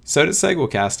attacks, Sotetseg will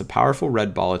cast a powerful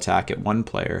red ball attack at one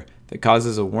player that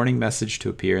causes a warning message to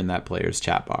appear in that player's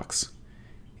chat box.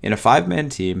 In a 5-man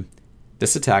team,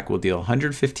 this attack will deal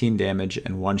 115 damage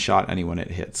and one-shot anyone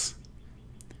it hits.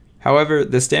 However,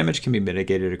 this damage can be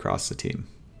mitigated across the team.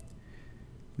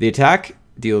 The attack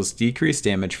deals decreased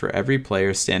damage for every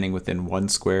player standing within 1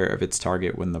 square of its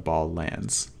target when the ball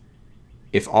lands.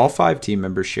 If all 5 team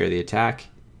members share the attack,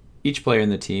 each player in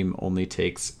the team only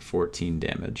takes 14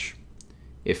 damage.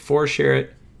 If 4 share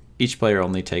it, each player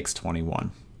only takes 21.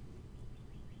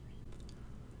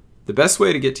 The best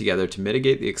way to get together to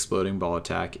mitigate the exploding ball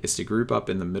attack is to group up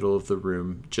in the middle of the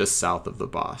room just south of the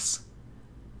boss.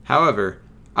 However,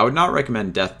 I would not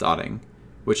recommend death dotting,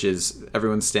 which is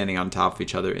everyone standing on top of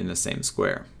each other in the same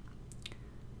square.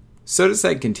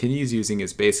 Sotetseg continues using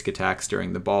his basic attacks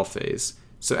during the ball phase,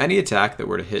 so any attack that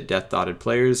were to hit death dotted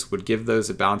players would give those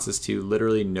it bounces to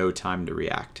literally no time to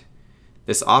react.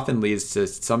 This often leads to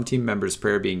some team members'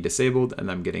 prayer being disabled and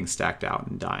them getting stacked out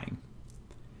and dying.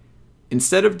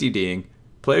 Instead of DDing,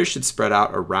 players should spread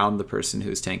out around the person who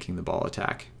is tanking the ball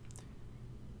attack.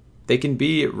 They can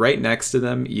be right next to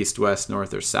them, east, west,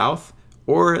 north, or south,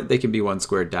 or they can be 1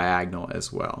 square diagonal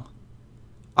as well.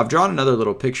 I've drawn another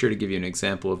little picture to give you an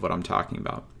example of what I'm talking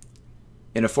about.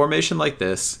 In a formation like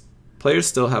this, players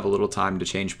still have a little time to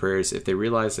change prayers if they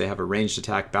realize they have a ranged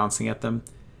attack bouncing at them,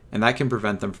 and that can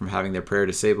prevent them from having their prayer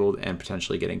disabled and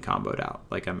potentially getting comboed out,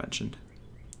 like I mentioned.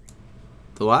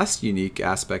 The last unique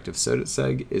aspect of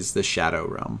Sotetseg is the Shadow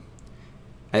Realm.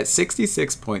 At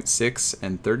 66.6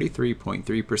 and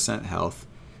 33.3% health,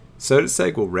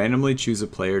 Sotetseg will randomly choose a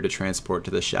player to transport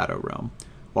to the Shadow Realm,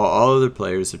 while all other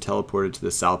players are teleported to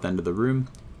the south end of the room,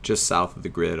 just south of the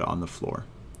grid on the floor.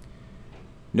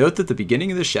 Note that the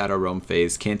beginning of the Shadow Realm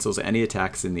phase cancels any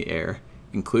attacks in the air,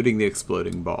 including the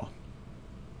exploding ball.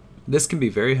 This can be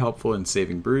very helpful in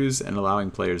saving brews and allowing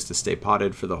players to stay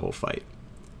potted for the whole fight.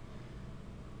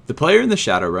 The player in the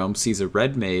Shadow Realm sees a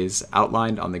red maze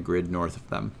outlined on the grid north of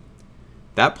them.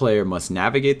 That player must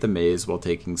navigate the maze while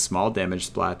taking small damage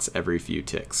splats every few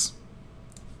ticks.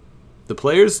 The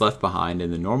players left behind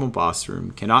in the normal boss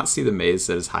room cannot see the maze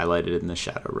that is highlighted in the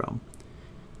Shadow Realm.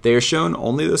 They are shown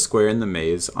only the square in the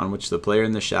maze on which the player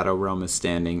in the Shadow Realm is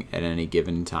standing at any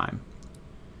given time.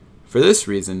 For this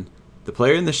reason, the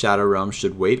player in the Shadow Realm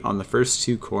should wait on the first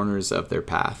 2 corners of their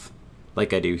path,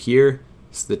 like I do here,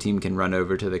 so the team can run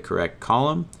over to the correct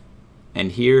column,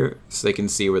 and here so they can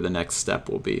see where the next step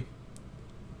will be.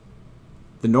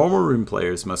 The normal room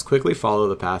players must quickly follow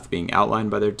the path being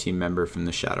outlined by their team member from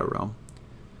the Shadow Realm.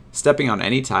 Stepping on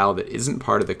any tile that isn't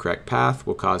part of the correct path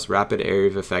will cause rapid area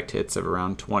of effect hits of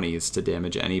around 20s to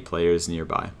damage any players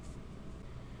nearby.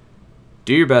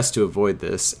 Do your best to avoid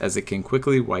this, as it can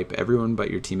quickly wipe everyone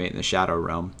but your teammate in the Shadow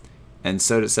Realm, and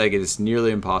Sotetseg is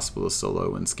nearly impossible to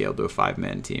solo when scaled to a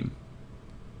 5-man team.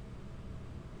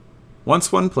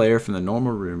 Once one player from the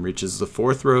normal room reaches the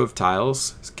 4th row of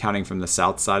tiles, counting from the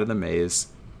south side of the maze,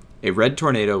 a red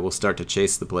tornado will start to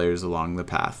chase the players along the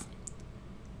path.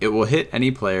 It will hit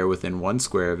any player within 1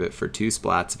 square of it for 2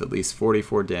 splats of at least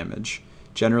 44 damage,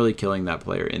 generally killing that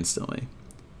player instantly.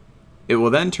 It will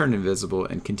then turn invisible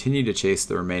and continue to chase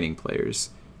the remaining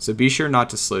players, so be sure not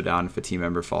to slow down if a team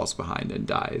member falls behind and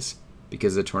dies,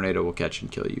 because the tornado will catch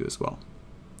and kill you as well.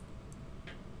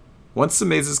 Once the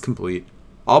maze is complete,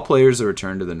 all players are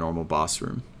returned to the normal boss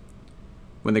room.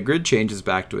 When the grid changes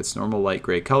back to its normal light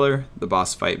gray color, the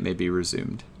boss fight may be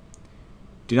resumed.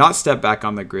 Do not step back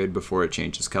on the grid before it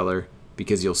changes color,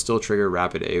 because you'll still trigger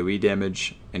rapid AoE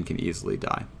damage and can easily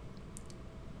die.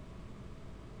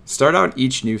 Start out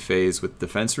each new phase with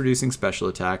defense reducing special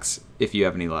attacks if you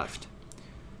have any left.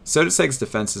 Sotetseg's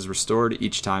defense is restored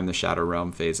each time the Shadow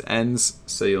Realm phase ends,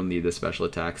 so you'll need the special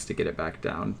attacks to get it back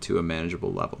down to a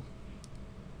manageable level.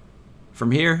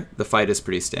 From here, the fight is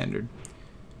pretty standard.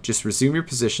 Just resume your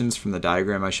positions from the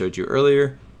diagram I showed you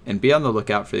earlier, and be on the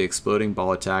lookout for the exploding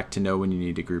ball attack to know when you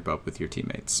need to group up with your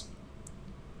teammates.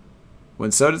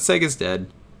 When Sotetseg is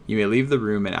dead, you may leave the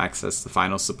room and access the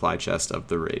final supply chest of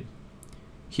the raid.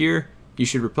 Here, you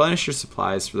should replenish your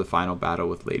supplies for the final battle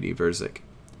with Lady Verzik.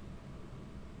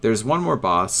 There's one more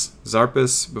boss,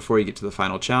 Xarpus, before you get to the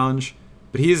final challenge,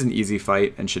 but he is an easy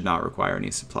fight and should not require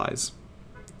any supplies.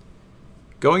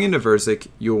 Going into Verzik,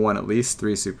 you will want at least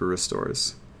 3 super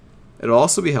restores. It'll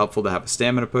also be helpful to have a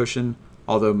stamina potion,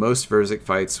 although most Verzik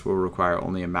fights will require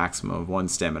only a maximum of 1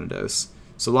 stamina dose,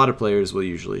 so a lot of players will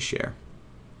usually share.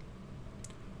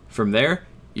 From there,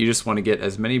 you just want to get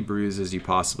as many brews as you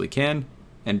possibly can,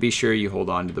 and be sure you hold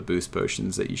on to the boost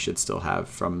potions that you should still have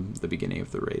from the beginning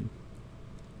of the raid.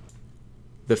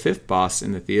 The 5th boss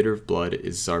in the Theater of Blood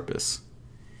is Xarpus.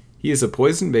 He is a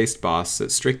poison-based boss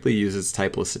that strictly uses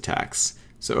typeless attacks,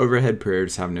 so overhead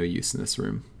prayers have no use in this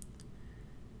room.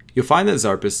 You'll find that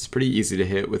Xarpus is pretty easy to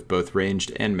hit with both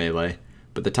ranged and melee,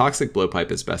 but the toxic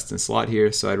blowpipe is best in slot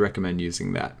here, so I'd recommend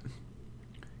using that.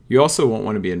 You also won't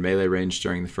want to be in melee range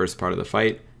during the first part of the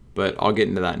fight, but I'll get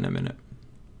into that in a minute.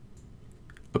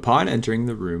 Upon entering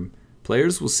the room,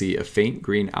 players will see a faint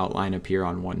green outline appear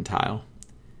on one tile.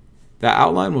 That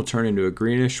outline will turn into a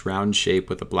greenish round shape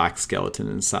with a black skeleton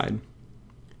inside.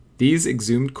 These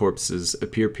exhumed corpses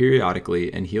appear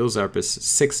periodically and heal Xarpus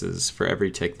 6s for every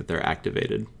tick that they're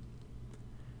activated.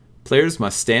 Players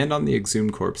must stand on the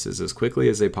exhumed corpses as quickly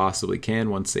as they possibly can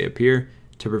once they appear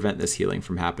to prevent this healing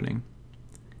from happening.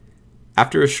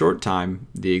 After a short time,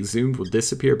 the exhumed will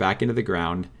disappear back into the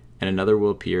ground and another will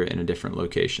appear in a different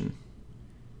location.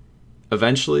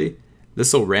 Eventually,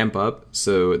 this will ramp up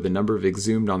so the number of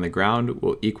exhumed on the ground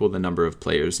will equal the number of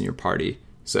players in your party,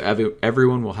 so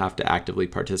everyone will have to actively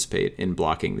participate in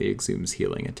blocking the exhumed's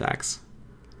healing attacks.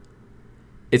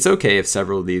 It's okay if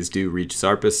several of these do reach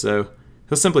Xarpus though.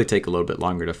 He'll simply take a little bit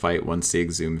longer to fight once the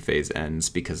exhumed phase ends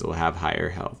because he'll have higher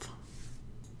health.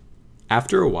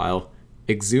 After a while,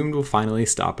 exhumed will finally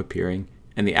stop appearing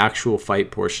and the actual fight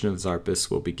portion of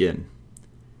Xarpus will begin.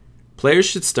 Players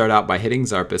should start out by hitting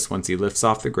Xarpus once he lifts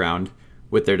off the ground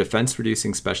with their defense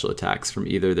reducing special attacks from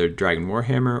either their Dragon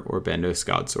Warhammer or Bandos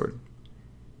Godsword.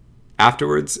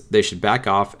 Afterwards, they should back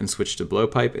off and switch to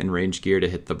blowpipe and range gear to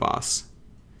hit the boss.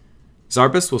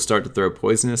 Xarpus will start to throw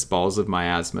poisonous balls of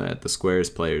miasma at the squares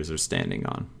players are standing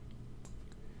on.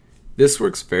 This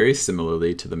works very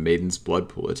similarly to the Maiden's blood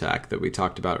pool attack that we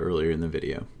talked about earlier in the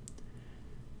video.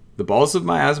 The balls of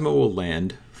miasma will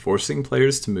land, forcing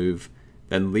players to move,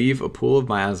 then leave a pool of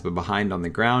miasma behind on the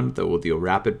ground that will deal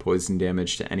rapid poison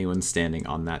damage to anyone standing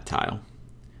on that tile.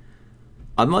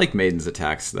 Unlike Maiden's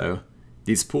attacks though,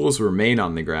 these pools remain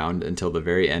on the ground until the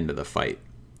very end of the fight.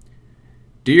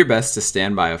 Do your best to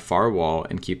stand by a far wall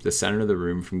and keep the center of the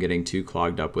room from getting too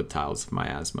clogged up with tiles of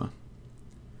miasma.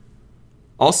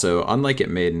 Also, unlike at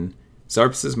Maiden,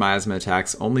 Xarpus' miasma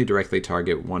attacks only directly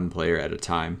target one player at a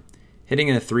time, hitting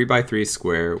in a 3x3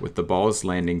 square with the ball's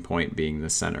landing point being the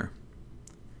center.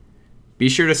 Be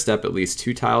sure to step at least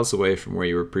 2 tiles away from where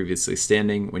you were previously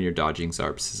standing when you're dodging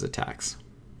Xarpus' attacks.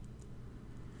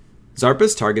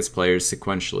 Xarpus targets players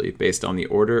sequentially based on the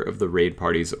order of the raid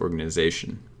party's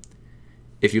organization.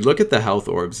 If you look at the health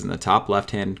orbs in the top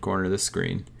left-hand corner of the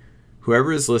screen,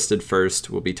 whoever is listed first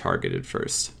will be targeted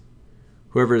first.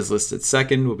 Whoever is listed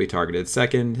second will be targeted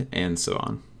second, and so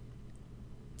on.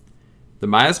 The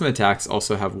miasma attacks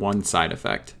also have one side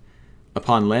effect.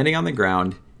 Upon landing on the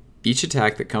ground, each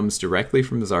attack that comes directly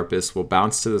from Xarpus will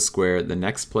bounce to the square the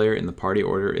next player in the party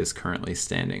order is currently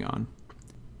standing on.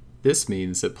 This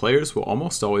means that players will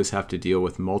almost always have to deal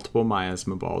with multiple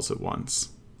miasma balls at once.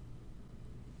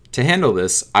 To handle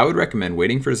this, I would recommend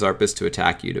waiting for Xarpus to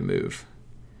attack you to move.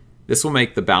 This will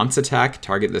make the bounce attack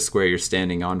target the square you're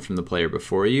standing on from the player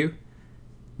before you.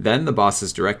 Then the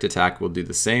boss's direct attack will do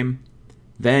the same.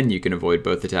 Then you can avoid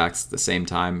both attacks at the same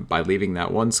time by leaving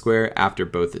that one square after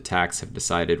both attacks have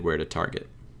decided where to target.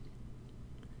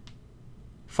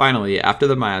 Finally, after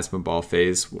the Miasma Ball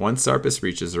phase, once Xarpus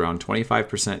reaches around 25%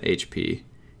 HP,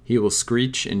 he will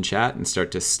screech in chat and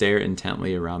start to stare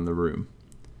intently around the room.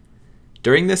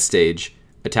 During this stage,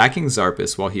 attacking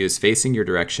Xarpus while he is facing your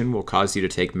direction will cause you to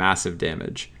take massive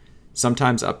damage,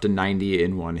 sometimes up to 90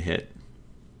 in one hit.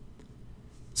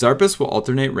 Xarpus will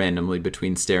alternate randomly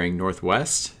between staring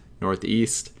northwest,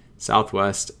 northeast,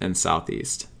 southwest, and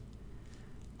southeast.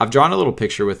 I've drawn a little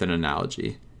picture with an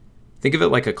analogy. Think of it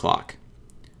like a clock.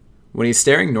 When he's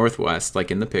staring northwest,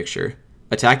 like in the picture,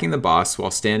 attacking the boss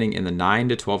while standing in the 9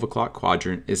 to 12 o'clock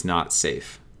quadrant is not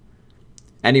safe.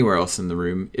 Anywhere else in the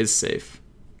room is safe.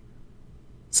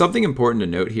 Something important to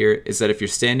note here is that if you're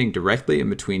standing directly in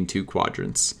between two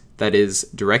quadrants, that is,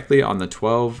 directly on the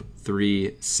 12,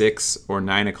 3, 6, or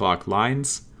 9 o'clock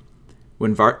lines,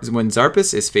 when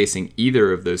Xarpus is facing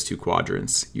either of those two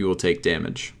quadrants, you will take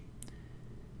damage.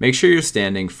 Make sure you're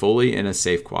standing fully in a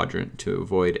safe quadrant to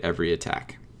avoid every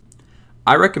attack.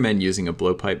 I recommend using a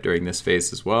blowpipe during this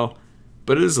phase as well,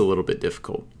 but it is a little bit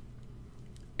difficult.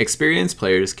 Experienced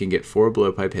players can get 4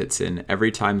 blowpipe hits in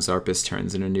every time Xarpus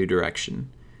turns in a new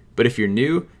direction, but if you're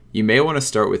new, you may want to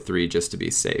start with 3 just to be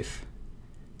safe.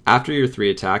 After your 3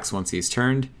 attacks once he's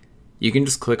turned, you can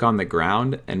just click on the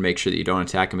ground and make sure that you don't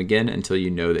attack him again until you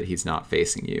know that he's not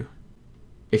facing you.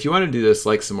 If you want to do this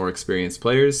like some more experienced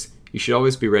players, you should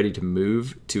always be ready to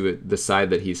move to the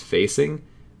side that he's facing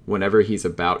whenever he's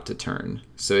about to turn.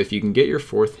 So if you can get your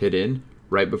 4th hit in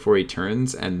right before he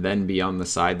turns and then be on the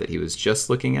side that he was just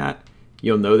looking at,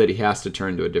 you'll know that he has to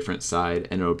turn to a different side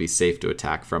and it'll be safe to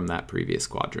attack from that previous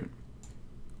quadrant.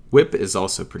 Whip is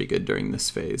also pretty good during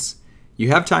this phase. You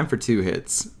have time for 2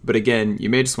 hits, but again, you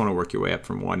may just want to work your way up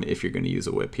from 1 if you're going to use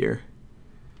a whip here.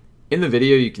 In the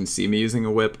video you can see me using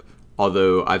a whip,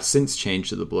 although I've since changed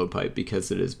to the blowpipe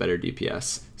because it is better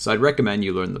DPS, so I'd recommend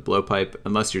you learn the blowpipe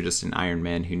unless you're just an Iron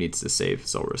Man who needs to save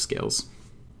Zulrah scales.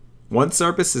 Once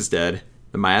Xarpus is dead,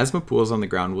 the miasma pools on the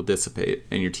ground will dissipate,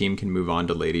 and your team can move on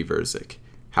to Lady Verzik.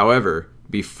 However,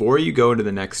 before you go into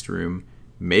the next room,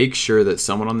 make sure that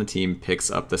someone on the team picks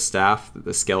up the staff that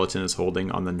the skeleton is holding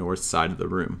on the north side of the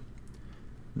room.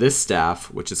 This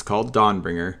staff, which is called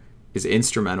Dawnbringer, is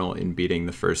instrumental in beating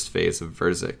the first phase of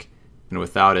Verzik, and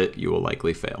without it, you will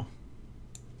likely fail.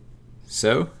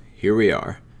 So, here we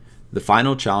are. The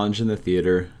final challenge in the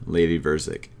theater, Lady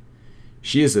Verzik.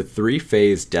 She is a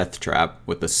 3-phase death trap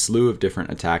with a slew of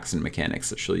different attacks and mechanics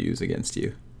that she'll use against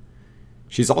you.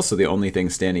 She's also the only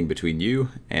thing standing between you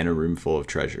and a room full of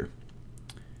treasure.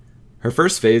 Her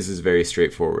first phase is very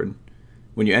straightforward.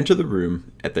 When you enter the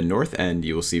room, at the north end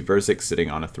you will see Verzik sitting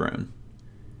on a throne.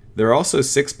 There are also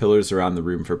 6 pillars around the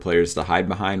room for players to hide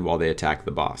behind while they attack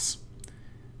the boss.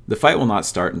 The fight will not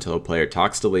start until a player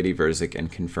talks to Lady Verzik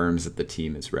and confirms that the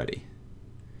team is ready.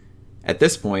 At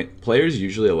this point, players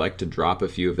usually elect to drop a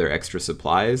few of their extra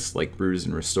supplies, like brews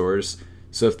and restores,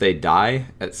 so if they die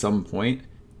at some point,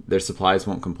 their supplies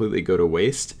won't completely go to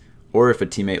waste, or if a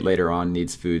teammate later on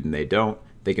needs food and they don't,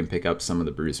 they can pick up some of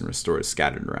the brews and restores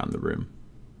scattered around the room.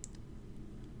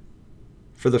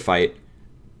 For the fight,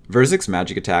 Verzik's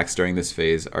magic attacks during this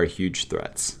phase are huge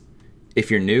threats.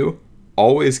 If you're new,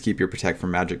 always keep your Protect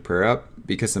from Magic prayer up,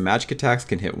 because the magic attacks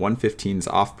can hit 115's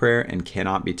off prayer and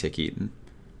cannot be tick-eaten.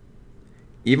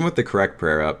 Even with the correct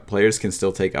prayer up, players can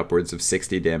still take upwards of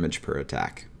 60 damage per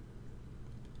attack.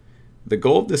 The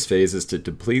goal of this phase is to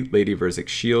deplete Lady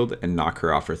Verzik's shield and knock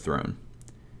her off her throne.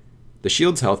 The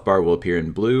shield's health bar will appear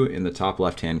in blue in the top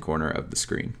left-hand corner of the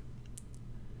screen.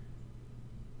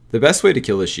 The best way to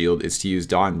kill the shield is to use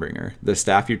Dawnbringer, the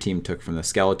staff your team took from the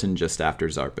skeleton just after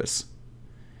Xarpus.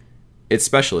 Its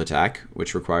special attack,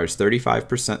 which requires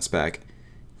 35% spec,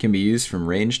 can be used from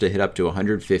range to hit up to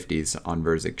 150s on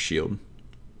Verzik's shield.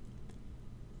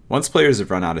 Once players have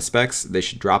run out of specs, they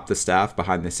should drop the staff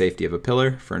behind the safety of a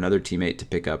pillar for another teammate to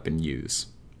pick up and use.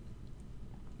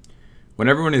 When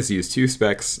everyone has used 2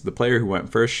 specs, the player who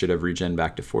went first should have regen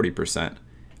back to 40%,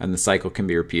 and the cycle can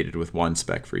be repeated with 1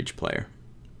 spec for each player.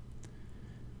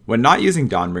 When not using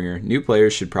Dawnbringer, new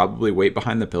players should probably wait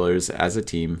behind the pillars as a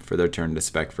team for their turn to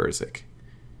spec Verzik.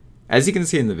 As you can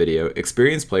see in the video,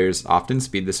 experienced players often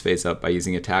speed this phase up by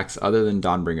using attacks other than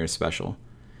Dawnbringer's special,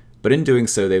 but in doing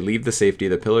so they leave the safety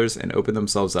of the pillars and open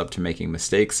themselves up to making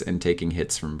mistakes and taking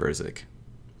hits from Verzik.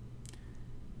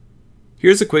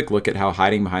 Here's a quick look at how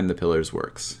hiding behind the pillars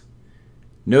works.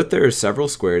 Note there are several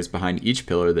squares behind each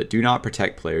pillar that do not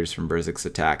protect players from Verzik's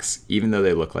attacks, even though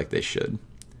they look like they should.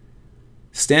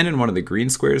 Stand in one of the green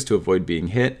squares to avoid being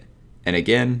hit, and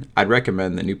again, I'd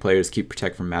recommend that new players keep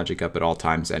Protect from Magic up at all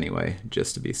times anyway,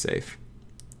 just to be safe.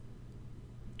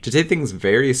 To take things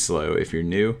very slow if you're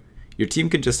new, your team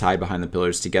could just hide behind the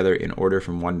pillars together in order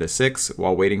from 1 to 6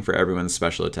 while waiting for everyone's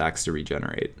special attacks to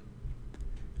regenerate.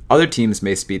 Other teams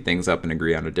may speed things up and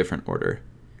agree on a different order,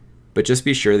 but just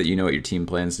be sure that you know what your team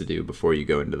plans to do before you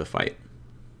go into the fight.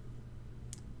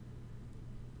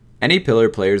 Any pillar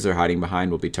players are hiding behind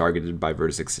will be targeted by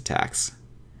Verzik's attacks.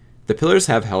 The pillars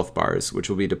have health bars, which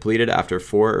will be depleted after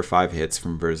 4 or 5 hits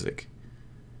from Verzik.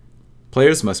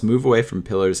 Players must move away from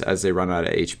pillars as they run out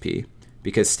of HP,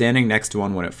 because standing next to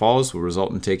one when it falls will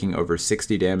result in taking over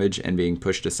 60 damage and being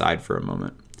pushed aside for a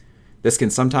moment. This can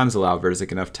sometimes allow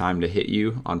Verzik enough time to hit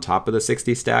you on top of the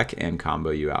 60 stack and combo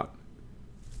you out.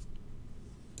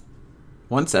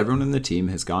 Once everyone in the team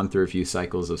has gone through a few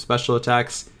cycles of special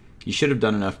attacks, you should have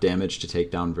done enough damage to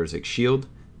take down Verzik's shield,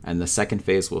 and the second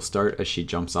phase will start as she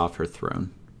jumps off her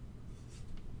throne.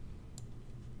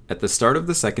 At the start of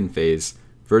the second phase,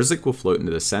 Verzik will float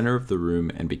into the center of the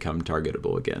room and become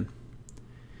targetable again.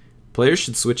 Players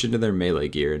should switch into their melee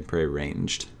gear and pray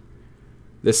ranged.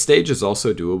 This stage is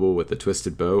also doable with a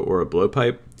twisted bow or a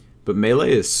blowpipe, but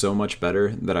melee is so much better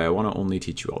that I want to only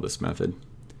teach you all this method.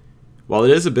 While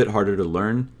it is a bit harder to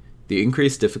learn, the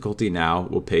increased difficulty now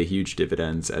will pay huge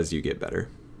dividends as you get better.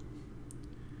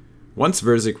 Once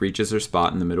Verzik reaches her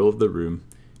spot in the middle of the room,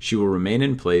 she will remain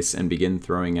in place and begin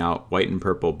throwing out white and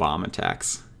purple bomb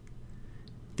attacks.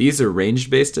 These are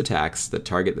ranged-based attacks that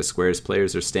target the squares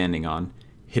players are standing on,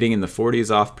 hitting in the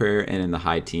 40s off prayer and in the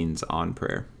high teens on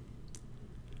prayer.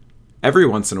 Every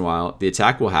once in a while, the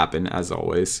attack will happen, as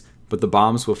always, but the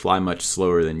bombs will fly much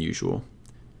slower than usual.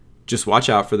 Just watch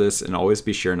out for this and always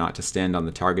be sure not to stand on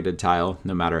the targeted tile,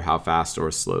 no matter how fast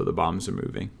or slow the bombs are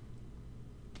moving.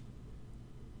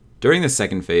 During the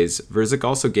second phase, Verzik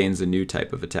also gains a new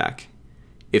type of attack.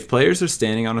 If players are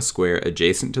standing on a square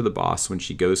adjacent to the boss when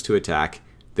she goes to attack,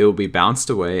 they will be bounced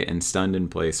away and stunned in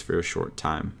place for a short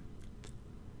time.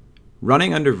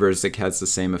 Running under Verzik has the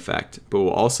same effect, but will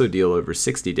also deal over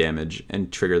 60 damage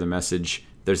and trigger the message,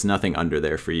 "There's nothing under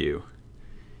there for you."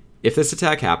 If this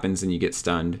attack happens and you get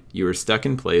stunned, you are stuck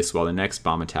in place while the next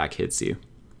bomb attack hits you.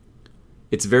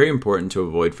 It's very important to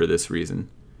avoid for this reason.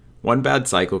 One bad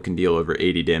cycle can deal over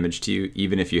 80 damage to you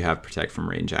even if you have Protect from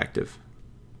Range active.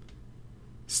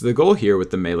 So the goal here with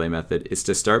the melee method is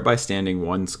to start by standing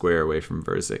one square away from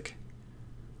Verzik.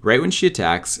 Right when she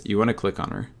attacks, you want to click on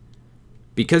her.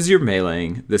 Because you're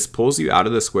meleeing, this pulls you out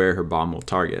of the square her bomb will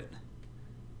target.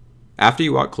 After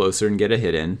you walk closer and get a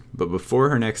hit in, but before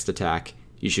her next attack,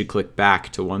 you should click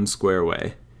back to one square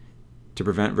away to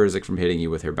prevent Verzik from hitting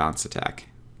you with her bounce attack.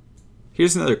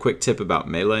 Here's another quick tip about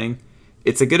meleeing.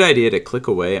 It's a good idea to click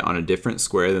away on a different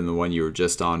square than the one you were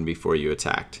just on before you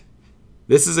attacked.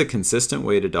 This is a consistent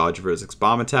way to dodge Verzik's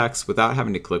bomb attacks without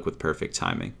having to click with perfect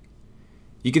timing.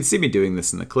 You can see me doing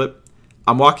this in the clip.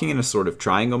 I'm walking in a sort of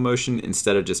triangle motion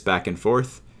instead of just back and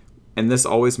forth, and this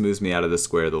always moves me out of the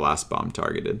square the last bomb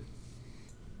targeted.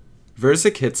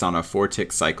 Verzik hits on a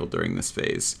 4-tick cycle during this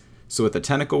phase, so with a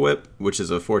Tentacle Whip, which is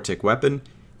a 4-tick weapon,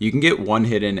 you can get one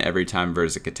hit in every time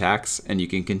Verzik attacks, and you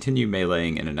can continue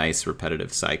meleeing in a nice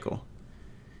repetitive cycle.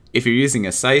 If you're using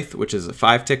a Scythe, which is a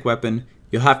 5-tick weapon,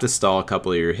 you'll have to stall a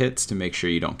couple of your hits to make sure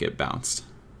you don't get bounced.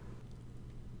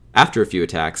 After a few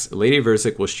attacks, Lady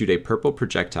Verzik will shoot a purple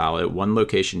projectile at one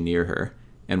location near her,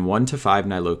 and 1 to 5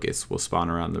 Nylocas will spawn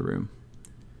around the room.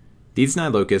 These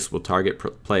Nylocas will target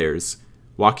players,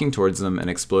 walking towards them and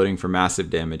exploding for massive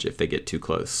damage if they get too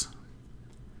close.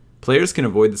 Players can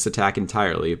avoid this attack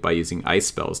entirely by using ice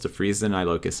spells to freeze the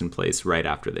Nylocas in place right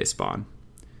after they spawn.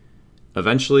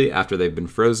 Eventually, after they've been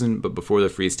frozen but before the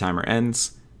freeze timer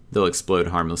ends, they'll explode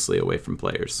harmlessly away from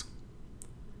players.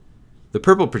 The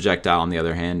purple projectile, on the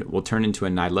other hand, will turn into a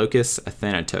Nylocas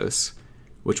Athanatos,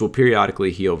 which will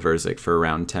periodically heal Verzik for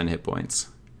around 10 hit points.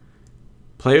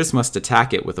 Players must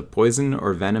attack it with a poison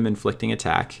or venom inflicting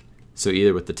attack, so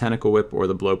either with the Tentacle Whip or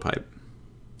the Blowpipe.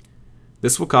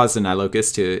 This will cause the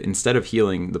Nylocas to, instead of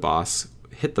healing the boss,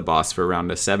 hit the boss for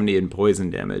around a 70 in poison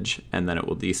damage, and then it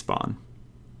will despawn.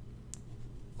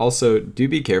 Also, do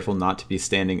be careful not to be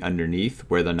standing underneath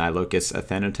where the Nylocas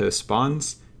Athanatos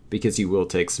spawns, because you will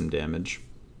take some damage.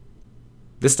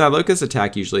 This Nylocas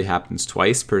attack usually happens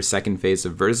twice per second phase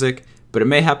of Verzik, but it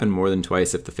may happen more than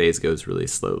twice if the phase goes really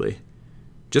slowly.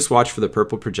 Just watch for the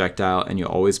purple projectile and you'll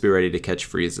always be ready to catch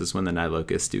freezes when the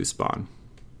Nylocas do spawn.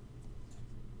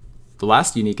 The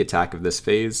last unique attack of this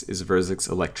phase is Verzik's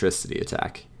electricity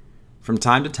attack. From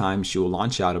time to time, she will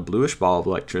launch out a bluish ball of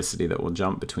electricity that will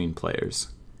jump between players.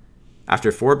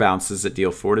 After 4 bounces that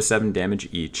deal 4 to 7 damage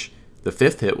each, the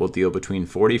 5th hit will deal between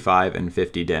 45 and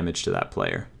 50 damage to that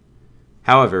player.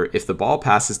 However, if the ball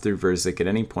passes through Verzik at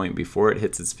any point before it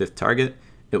hits its 5th target,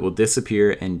 it will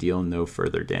disappear and deal no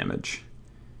further damage.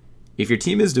 If your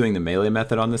team is doing the melee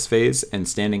method on this phase and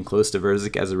standing close to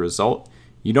Verzik as a result,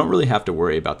 you don't really have to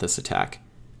worry about this attack.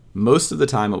 Most of the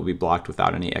time it will be blocked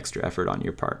without any extra effort on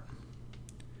your part.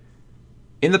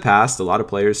 In the past, a lot of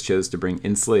players chose to bring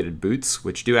insulated boots,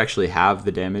 which do actually have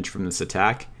the damage from this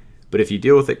attack, but if you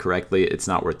deal with it correctly, it's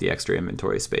not worth the extra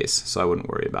inventory space, so I wouldn't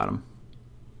worry about them.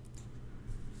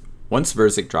 Once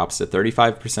Verzik drops to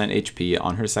 35% HP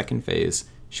on her second phase,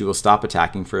 she will stop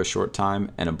attacking for a short time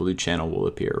and a blue channel will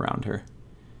appear around her.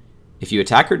 If you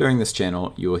attack her during this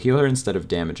channel, you will heal her instead of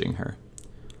damaging her.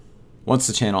 Once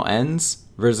the channel ends,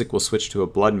 Verzik will switch to a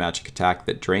blood magic attack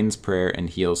that drains prayer and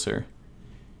heals her.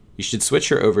 You should switch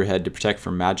her overhead to protect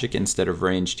from magic instead of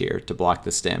ranged here to block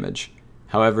this damage.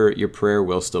 However, your prayer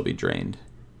will still be drained.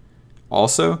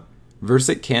 Also,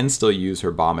 Verzik can still use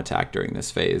her bomb attack during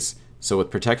this phase, so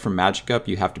with protect from magic up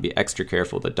you have to be extra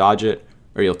careful to dodge it,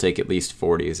 or you'll take at least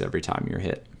 40s every time you're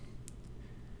hit.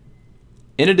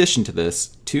 In addition to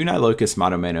this, 2 Nylocas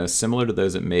Monomanos similar to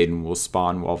those at Maiden will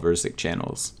spawn while Verzik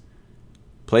channels.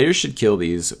 Players should kill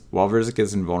these while Verzik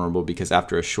is invulnerable because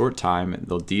after a short time,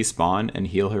 they'll despawn and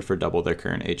heal her for double their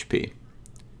current HP.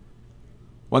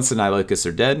 Once the Nylocas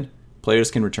are dead, players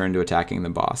can return to attacking the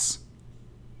boss.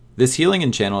 This healing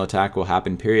and channel attack will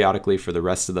happen periodically for the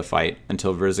rest of the fight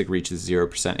until Verzik reaches 0%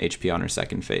 HP on her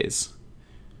second phase.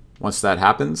 Once that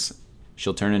happens,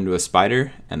 she'll turn into a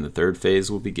spider and the third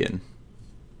phase will begin.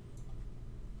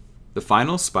 The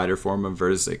final spider form of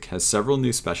Verzik has several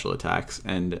new special attacks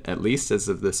and, at least as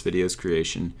of this video's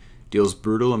creation, deals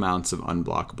brutal amounts of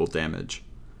unblockable damage.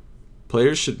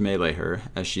 Players should melee her,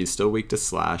 as she is still weak to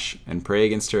slash, and pray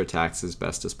against her attacks as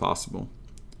best as possible.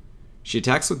 She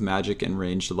attacks with magic and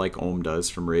ranged like Olm does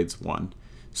from Raids 1,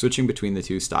 switching between the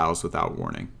two styles without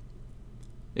warning.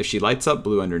 If she lights up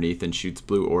blue underneath and shoots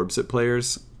blue orbs at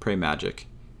players, pray magic.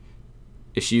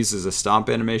 If she uses a stomp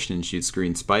animation and shoots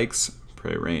green spikes,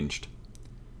 pray ranged.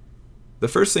 The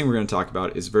first thing we're going to talk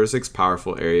about is Verzik's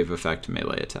powerful area of effect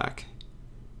melee attack.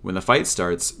 When the fight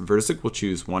starts, Verzik will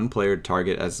choose one player to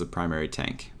target as the primary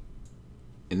tank.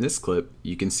 In this clip,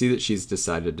 you can see that she's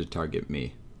decided to target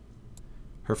me.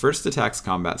 Her first attack's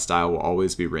combat style will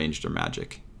always be ranged or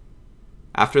magic.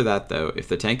 After that though, if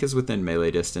the tank is within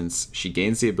melee distance, she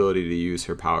gains the ability to use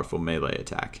her powerful melee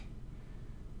attack.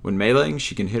 When meleeing,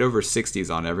 she can hit over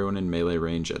 60s on everyone in melee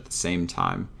range at the same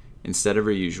time, instead of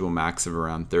her usual max of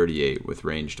around 38 with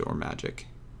ranged or magic.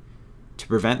 To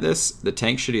prevent this, the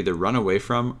tank should either run away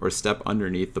from or step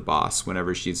underneath the boss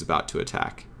whenever she's about to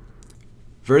attack.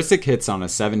 Verzik hits on a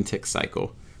 7-tick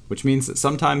cycle, which means that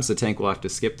sometimes the tank will have to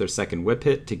skip their second whip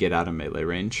hit to get out of melee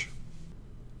range.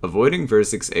 Avoiding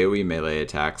Verzik's AoE melee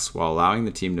attacks while allowing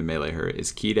the team to melee her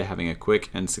is key to having a quick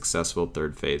and successful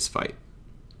third phase fight.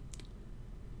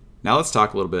 Now let's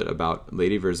talk a little bit about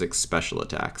Lady Verzik's special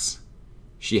attacks.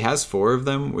 She has 4 of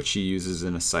them, which she uses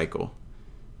in a cycle: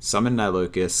 Summon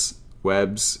Nylocas,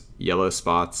 Webs, Yellow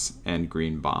Spots, and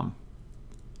Green Bomb.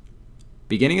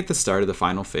 Beginning at the start of the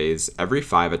final phase, every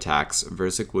 5 attacks,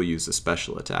 Verzik will use a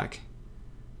special attack.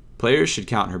 Players should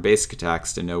count her basic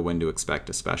attacks to know when to expect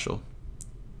a special.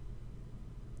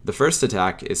 The first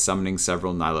attack is summoning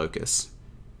several Nylocas.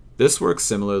 This works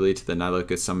similarly to the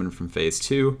Nylocas summoned from phase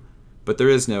 2, but there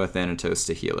is no Athanatos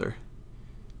to heal her.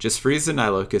 Just freeze the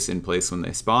Nylocas in place when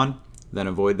they spawn, then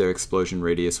avoid their explosion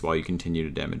radius while you continue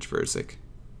to damage Verzik.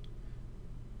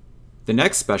 The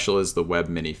next special is the Web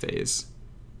mini phase.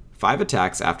 5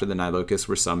 attacks after the Nylocas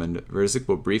were summoned, Verzik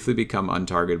will briefly become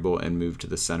untargetable and move to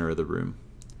the center of the room.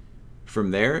 From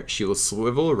there, she will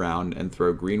swivel around and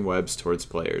throw green webs towards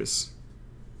players.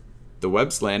 The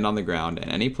webs land on the ground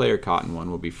and any player caught in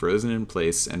one will be frozen in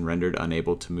place and rendered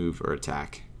unable to move or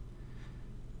attack.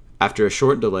 After a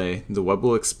short delay, the web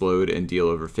will explode and deal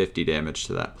over 50 damage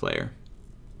to that player.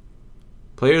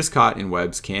 Players caught in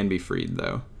webs can be freed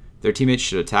though. Their teammates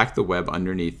should attack the web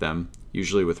underneath them,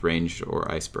 usually with ranged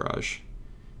or ice barrage.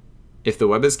 If the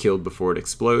web is killed before it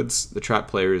explodes, the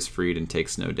trapped player is freed and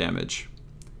takes no damage.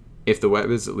 If the web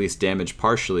is at least damaged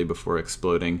partially before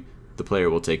exploding, the player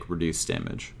will take reduced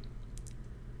damage.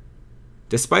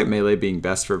 Despite melee being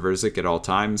best for Verzik at all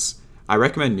times, I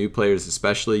recommend new players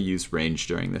especially use range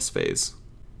during this phase.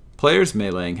 Players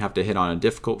meleeing have to hit on a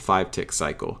difficult 5-tick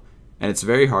cycle, and it's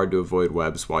very hard to avoid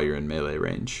webs while you're in melee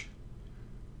range.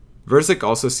 Verzik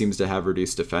also seems to have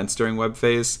reduced defense during web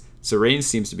phase, so range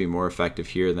seems to be more effective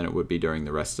here than it would be during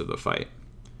the rest of the fight.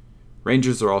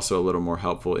 Rangers are also a little more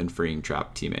helpful in freeing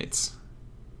trapped teammates.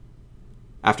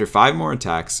 After 5 more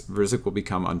attacks, Verzik will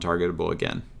become untargetable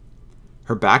again.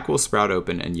 Her back will sprout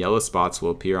open and yellow spots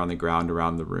will appear on the ground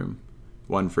around the room,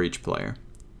 1 for each player.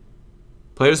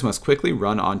 Players must quickly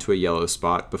run onto a yellow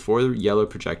spot before the yellow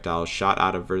projectiles shot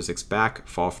out of Verzik's back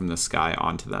fall from the sky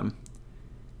onto them.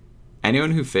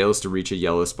 Anyone who fails to reach a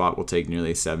yellow spot will take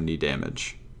nearly 70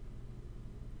 damage.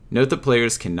 Note that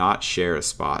players cannot share a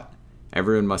spot.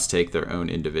 Everyone must take their own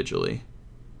individually.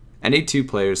 Any 2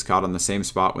 players caught on the same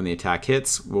spot when the attack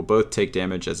hits will both take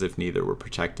damage as if neither were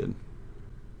protected.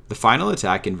 The final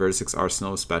attack in Verzik's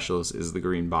arsenal of specials is the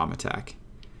green bomb attack.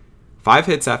 5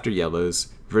 hits after yellows,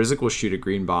 Verzik will shoot a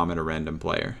green bomb at a random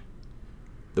player.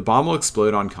 The bomb will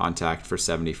explode on contact for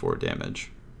 74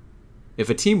 damage. If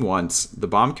a team wants, the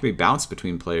bomb can be bounced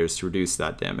between players to reduce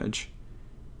that damage.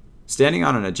 Standing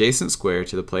on an adjacent square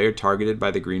to the player targeted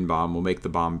by the green bomb will make the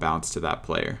bomb bounce to that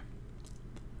player.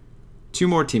 2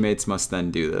 more teammates must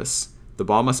then do this. The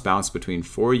ball must bounce between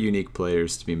 4 unique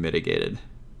players to be mitigated.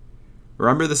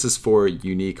 Remember, this is 4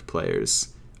 unique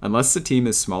players. Unless the team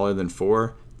is smaller than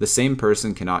 4, the same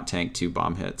person cannot tank 2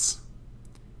 bomb hits.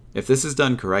 If this is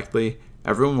done correctly,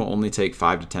 everyone will only take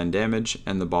 5 to 10 damage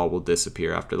and the ball will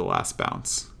disappear after the last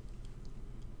bounce.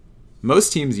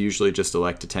 Most teams usually just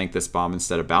elect to tank this bomb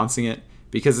instead of bouncing it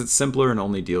because it's simpler and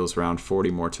only deals around 40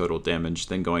 more total damage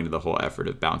than going to the whole effort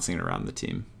of bouncing it around the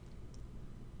team.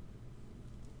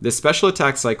 This special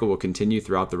attack cycle will continue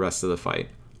throughout the rest of the fight,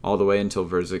 all the way until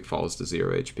Verzik falls to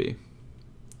 0 HP.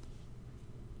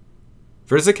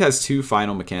 Verzik has 2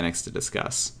 final mechanics to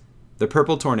discuss, the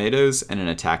purple tornadoes and an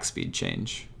attack speed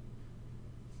change.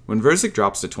 When Verzik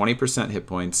drops to 20% hit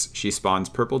points, she spawns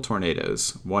purple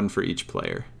tornadoes, 1 for each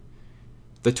player.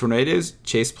 The tornadoes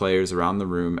chase players around the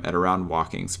room at around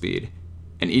walking speed,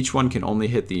 and each one can only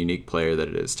hit the unique player that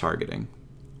it is targeting.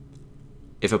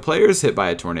 If a player is hit by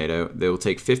a tornado, they will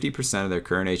take 50% of their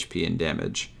current HP in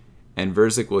damage, and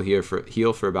Verzik will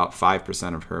heal for about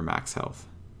 5% of her max health.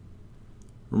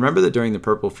 Remember that during the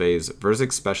purple phase,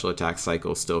 Verzik's special attack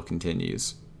cycle still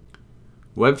continues.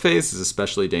 Web phase is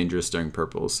especially dangerous during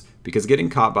purples, because getting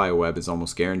caught by a web is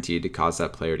almost guaranteed to cause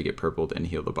that player to get purpled and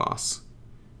heal the boss.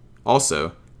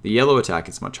 Also, the yellow attack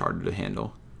is much harder to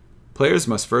handle. Players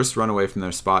must first run away from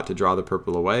their spot to draw the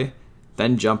purple away,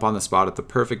 then jump on the spot at the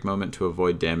perfect moment to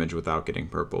avoid damage without getting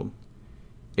purpled.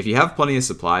 If you have plenty of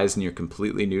supplies and you're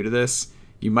completely new to this,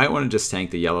 you might want to just tank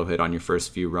the yellow hit on your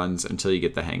first few runs until you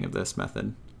get the hang of this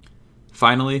method.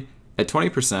 Finally, at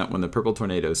 20% when the purple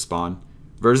tornadoes spawn,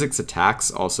 Verzik's attacks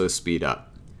also speed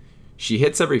up. She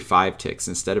hits every 5 ticks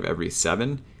instead of every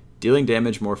 7, dealing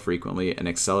damage more frequently and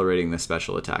accelerating the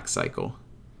special attack cycle.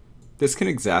 This can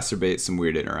exacerbate some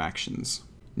weird interactions.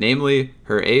 Namely,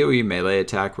 her AoE melee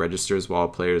attack registers while a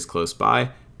player is close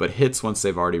by, but hits once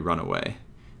they've already run away.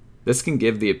 This can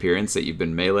give the appearance that you've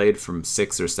been meleeed from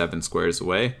 6 or 7 squares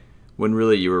away, when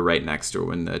really you were right next to her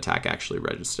when the attack actually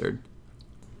registered.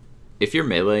 If you're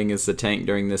meleeing as the tank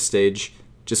during this stage,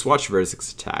 just watch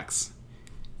Verzik's attacks.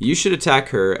 You should attack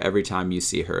her every time you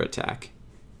see her attack.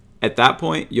 At that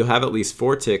point, you'll have at least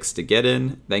 4 ticks to get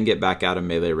in, then get back out of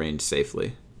melee range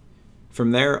safely.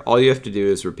 From there, all you have to do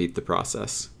is repeat the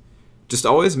process. Just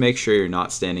always make sure you're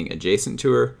not standing adjacent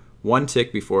to her, 1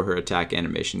 tick before her attack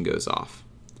animation goes off.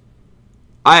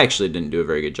 I actually didn't do a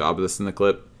very good job of this in the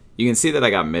clip. You can see that I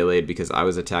got meleeed because I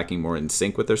was attacking more in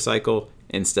sync with her cycle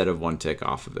instead of 1 tick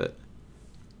off of it.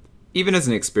 Even as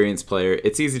an experienced player,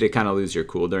 it's easy to kind of lose your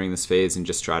cool during this phase and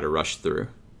just try to rush through.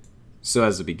 So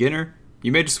as a beginner,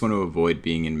 you may just want to avoid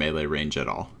being in melee range at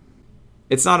all.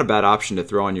 It's not a bad option to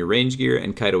throw on your range gear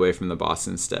and kite away from the boss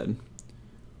instead.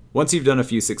 Once you've done a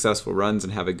few successful runs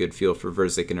and have a good feel for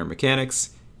Verzik and her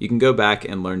mechanics, you can go back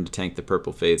and learn to tank the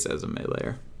purple phase as a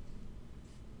meleeer.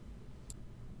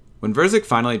 When Verzik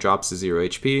finally drops to 0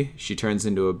 HP, she turns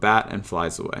into a bat and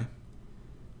flies away.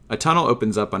 A tunnel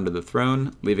opens up under the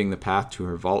throne, leaving the path to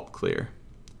her vault clear.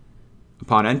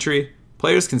 Upon entry,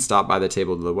 players can stop by the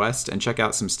table to the west and check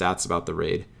out some stats about the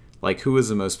raid, like who was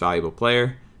the most valuable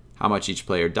player, how much each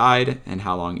player died, and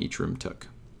how long each room took.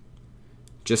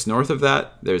 Just north of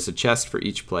that, there's a chest for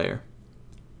each player.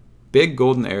 Big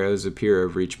golden arrows appear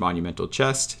over each monumental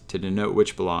chest to denote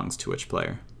which belongs to which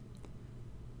player.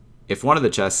 If one of the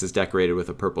chests is decorated with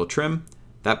a purple trim,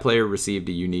 that player received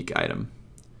a unique item.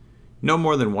 No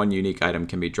more than 1 unique item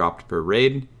can be dropped per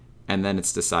raid, and then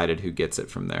it's decided who gets it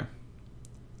from there.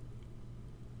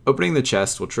 Opening the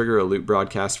chest will trigger a loot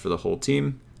broadcast for the whole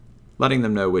team, letting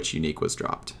them know which unique was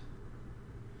dropped.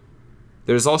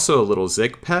 There's also a little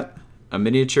Zik pet, a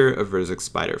miniature of Verzik's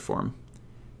spider form.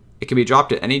 It can be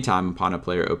dropped at any time upon a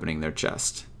player opening their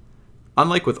chest.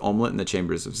 Unlike with Omelette in the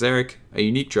Chambers of Verzik, a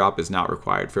unique drop is not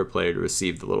required for a player to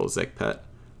receive the little Zik pet,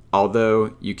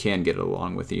 although you can get it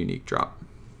along with a unique drop.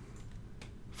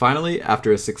 Finally,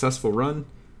 after a successful run,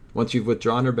 once you've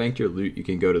withdrawn or banked your loot, you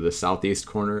can go to the southeast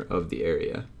corner of the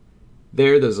area.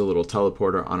 There's a little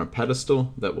teleporter on a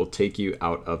pedestal that will take you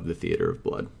out of the Theater of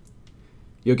Blood.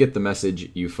 You'll get the message,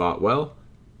 "You fought well,"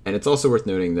 and it's also worth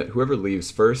noting that whoever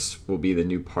leaves first will be the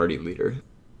new party leader.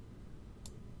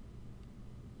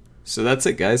 So that's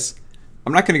it, guys.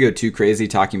 I'm not going to go too crazy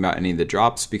talking about any of the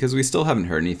drops because we still haven't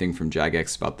heard anything from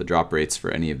Jagex about the drop rates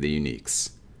for any of the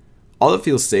uniques. All it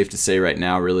feels safe to say right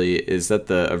now really is that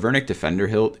the Avernic Defender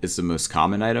hilt is the most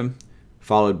common item,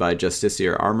 followed by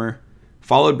Justiciar armor,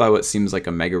 followed by what seems like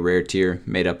a mega rare tier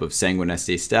made up of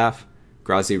Sanguinesti staff,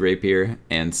 Grazi rapier,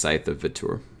 and Scythe of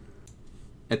Vitur.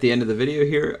 At the end of the video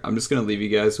here, I'm just going to leave you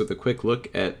guys with a quick look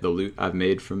at the loot I've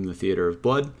made from the Theater of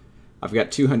Blood. I've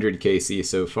got 200 KC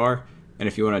so far, and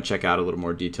if you want to check out a little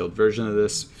more detailed version of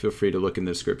this, feel free to look in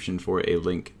the description for a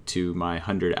link to my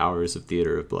 100 hours of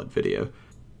Theater of Blood video.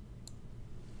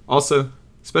 Also,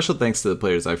 special thanks to the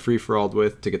players I free-for-alled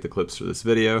with to get the clips for this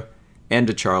video, and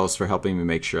to Charles for helping me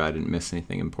make sure I didn't miss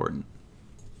anything important.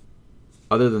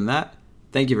 Other than that,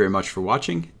 thank you very much for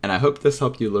watching, and I hope this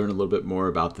helped you learn a little bit more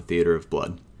about the Theater of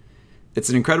Blood. It's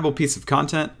an incredible piece of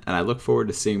content, and I look forward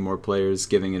to seeing more players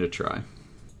giving it a try.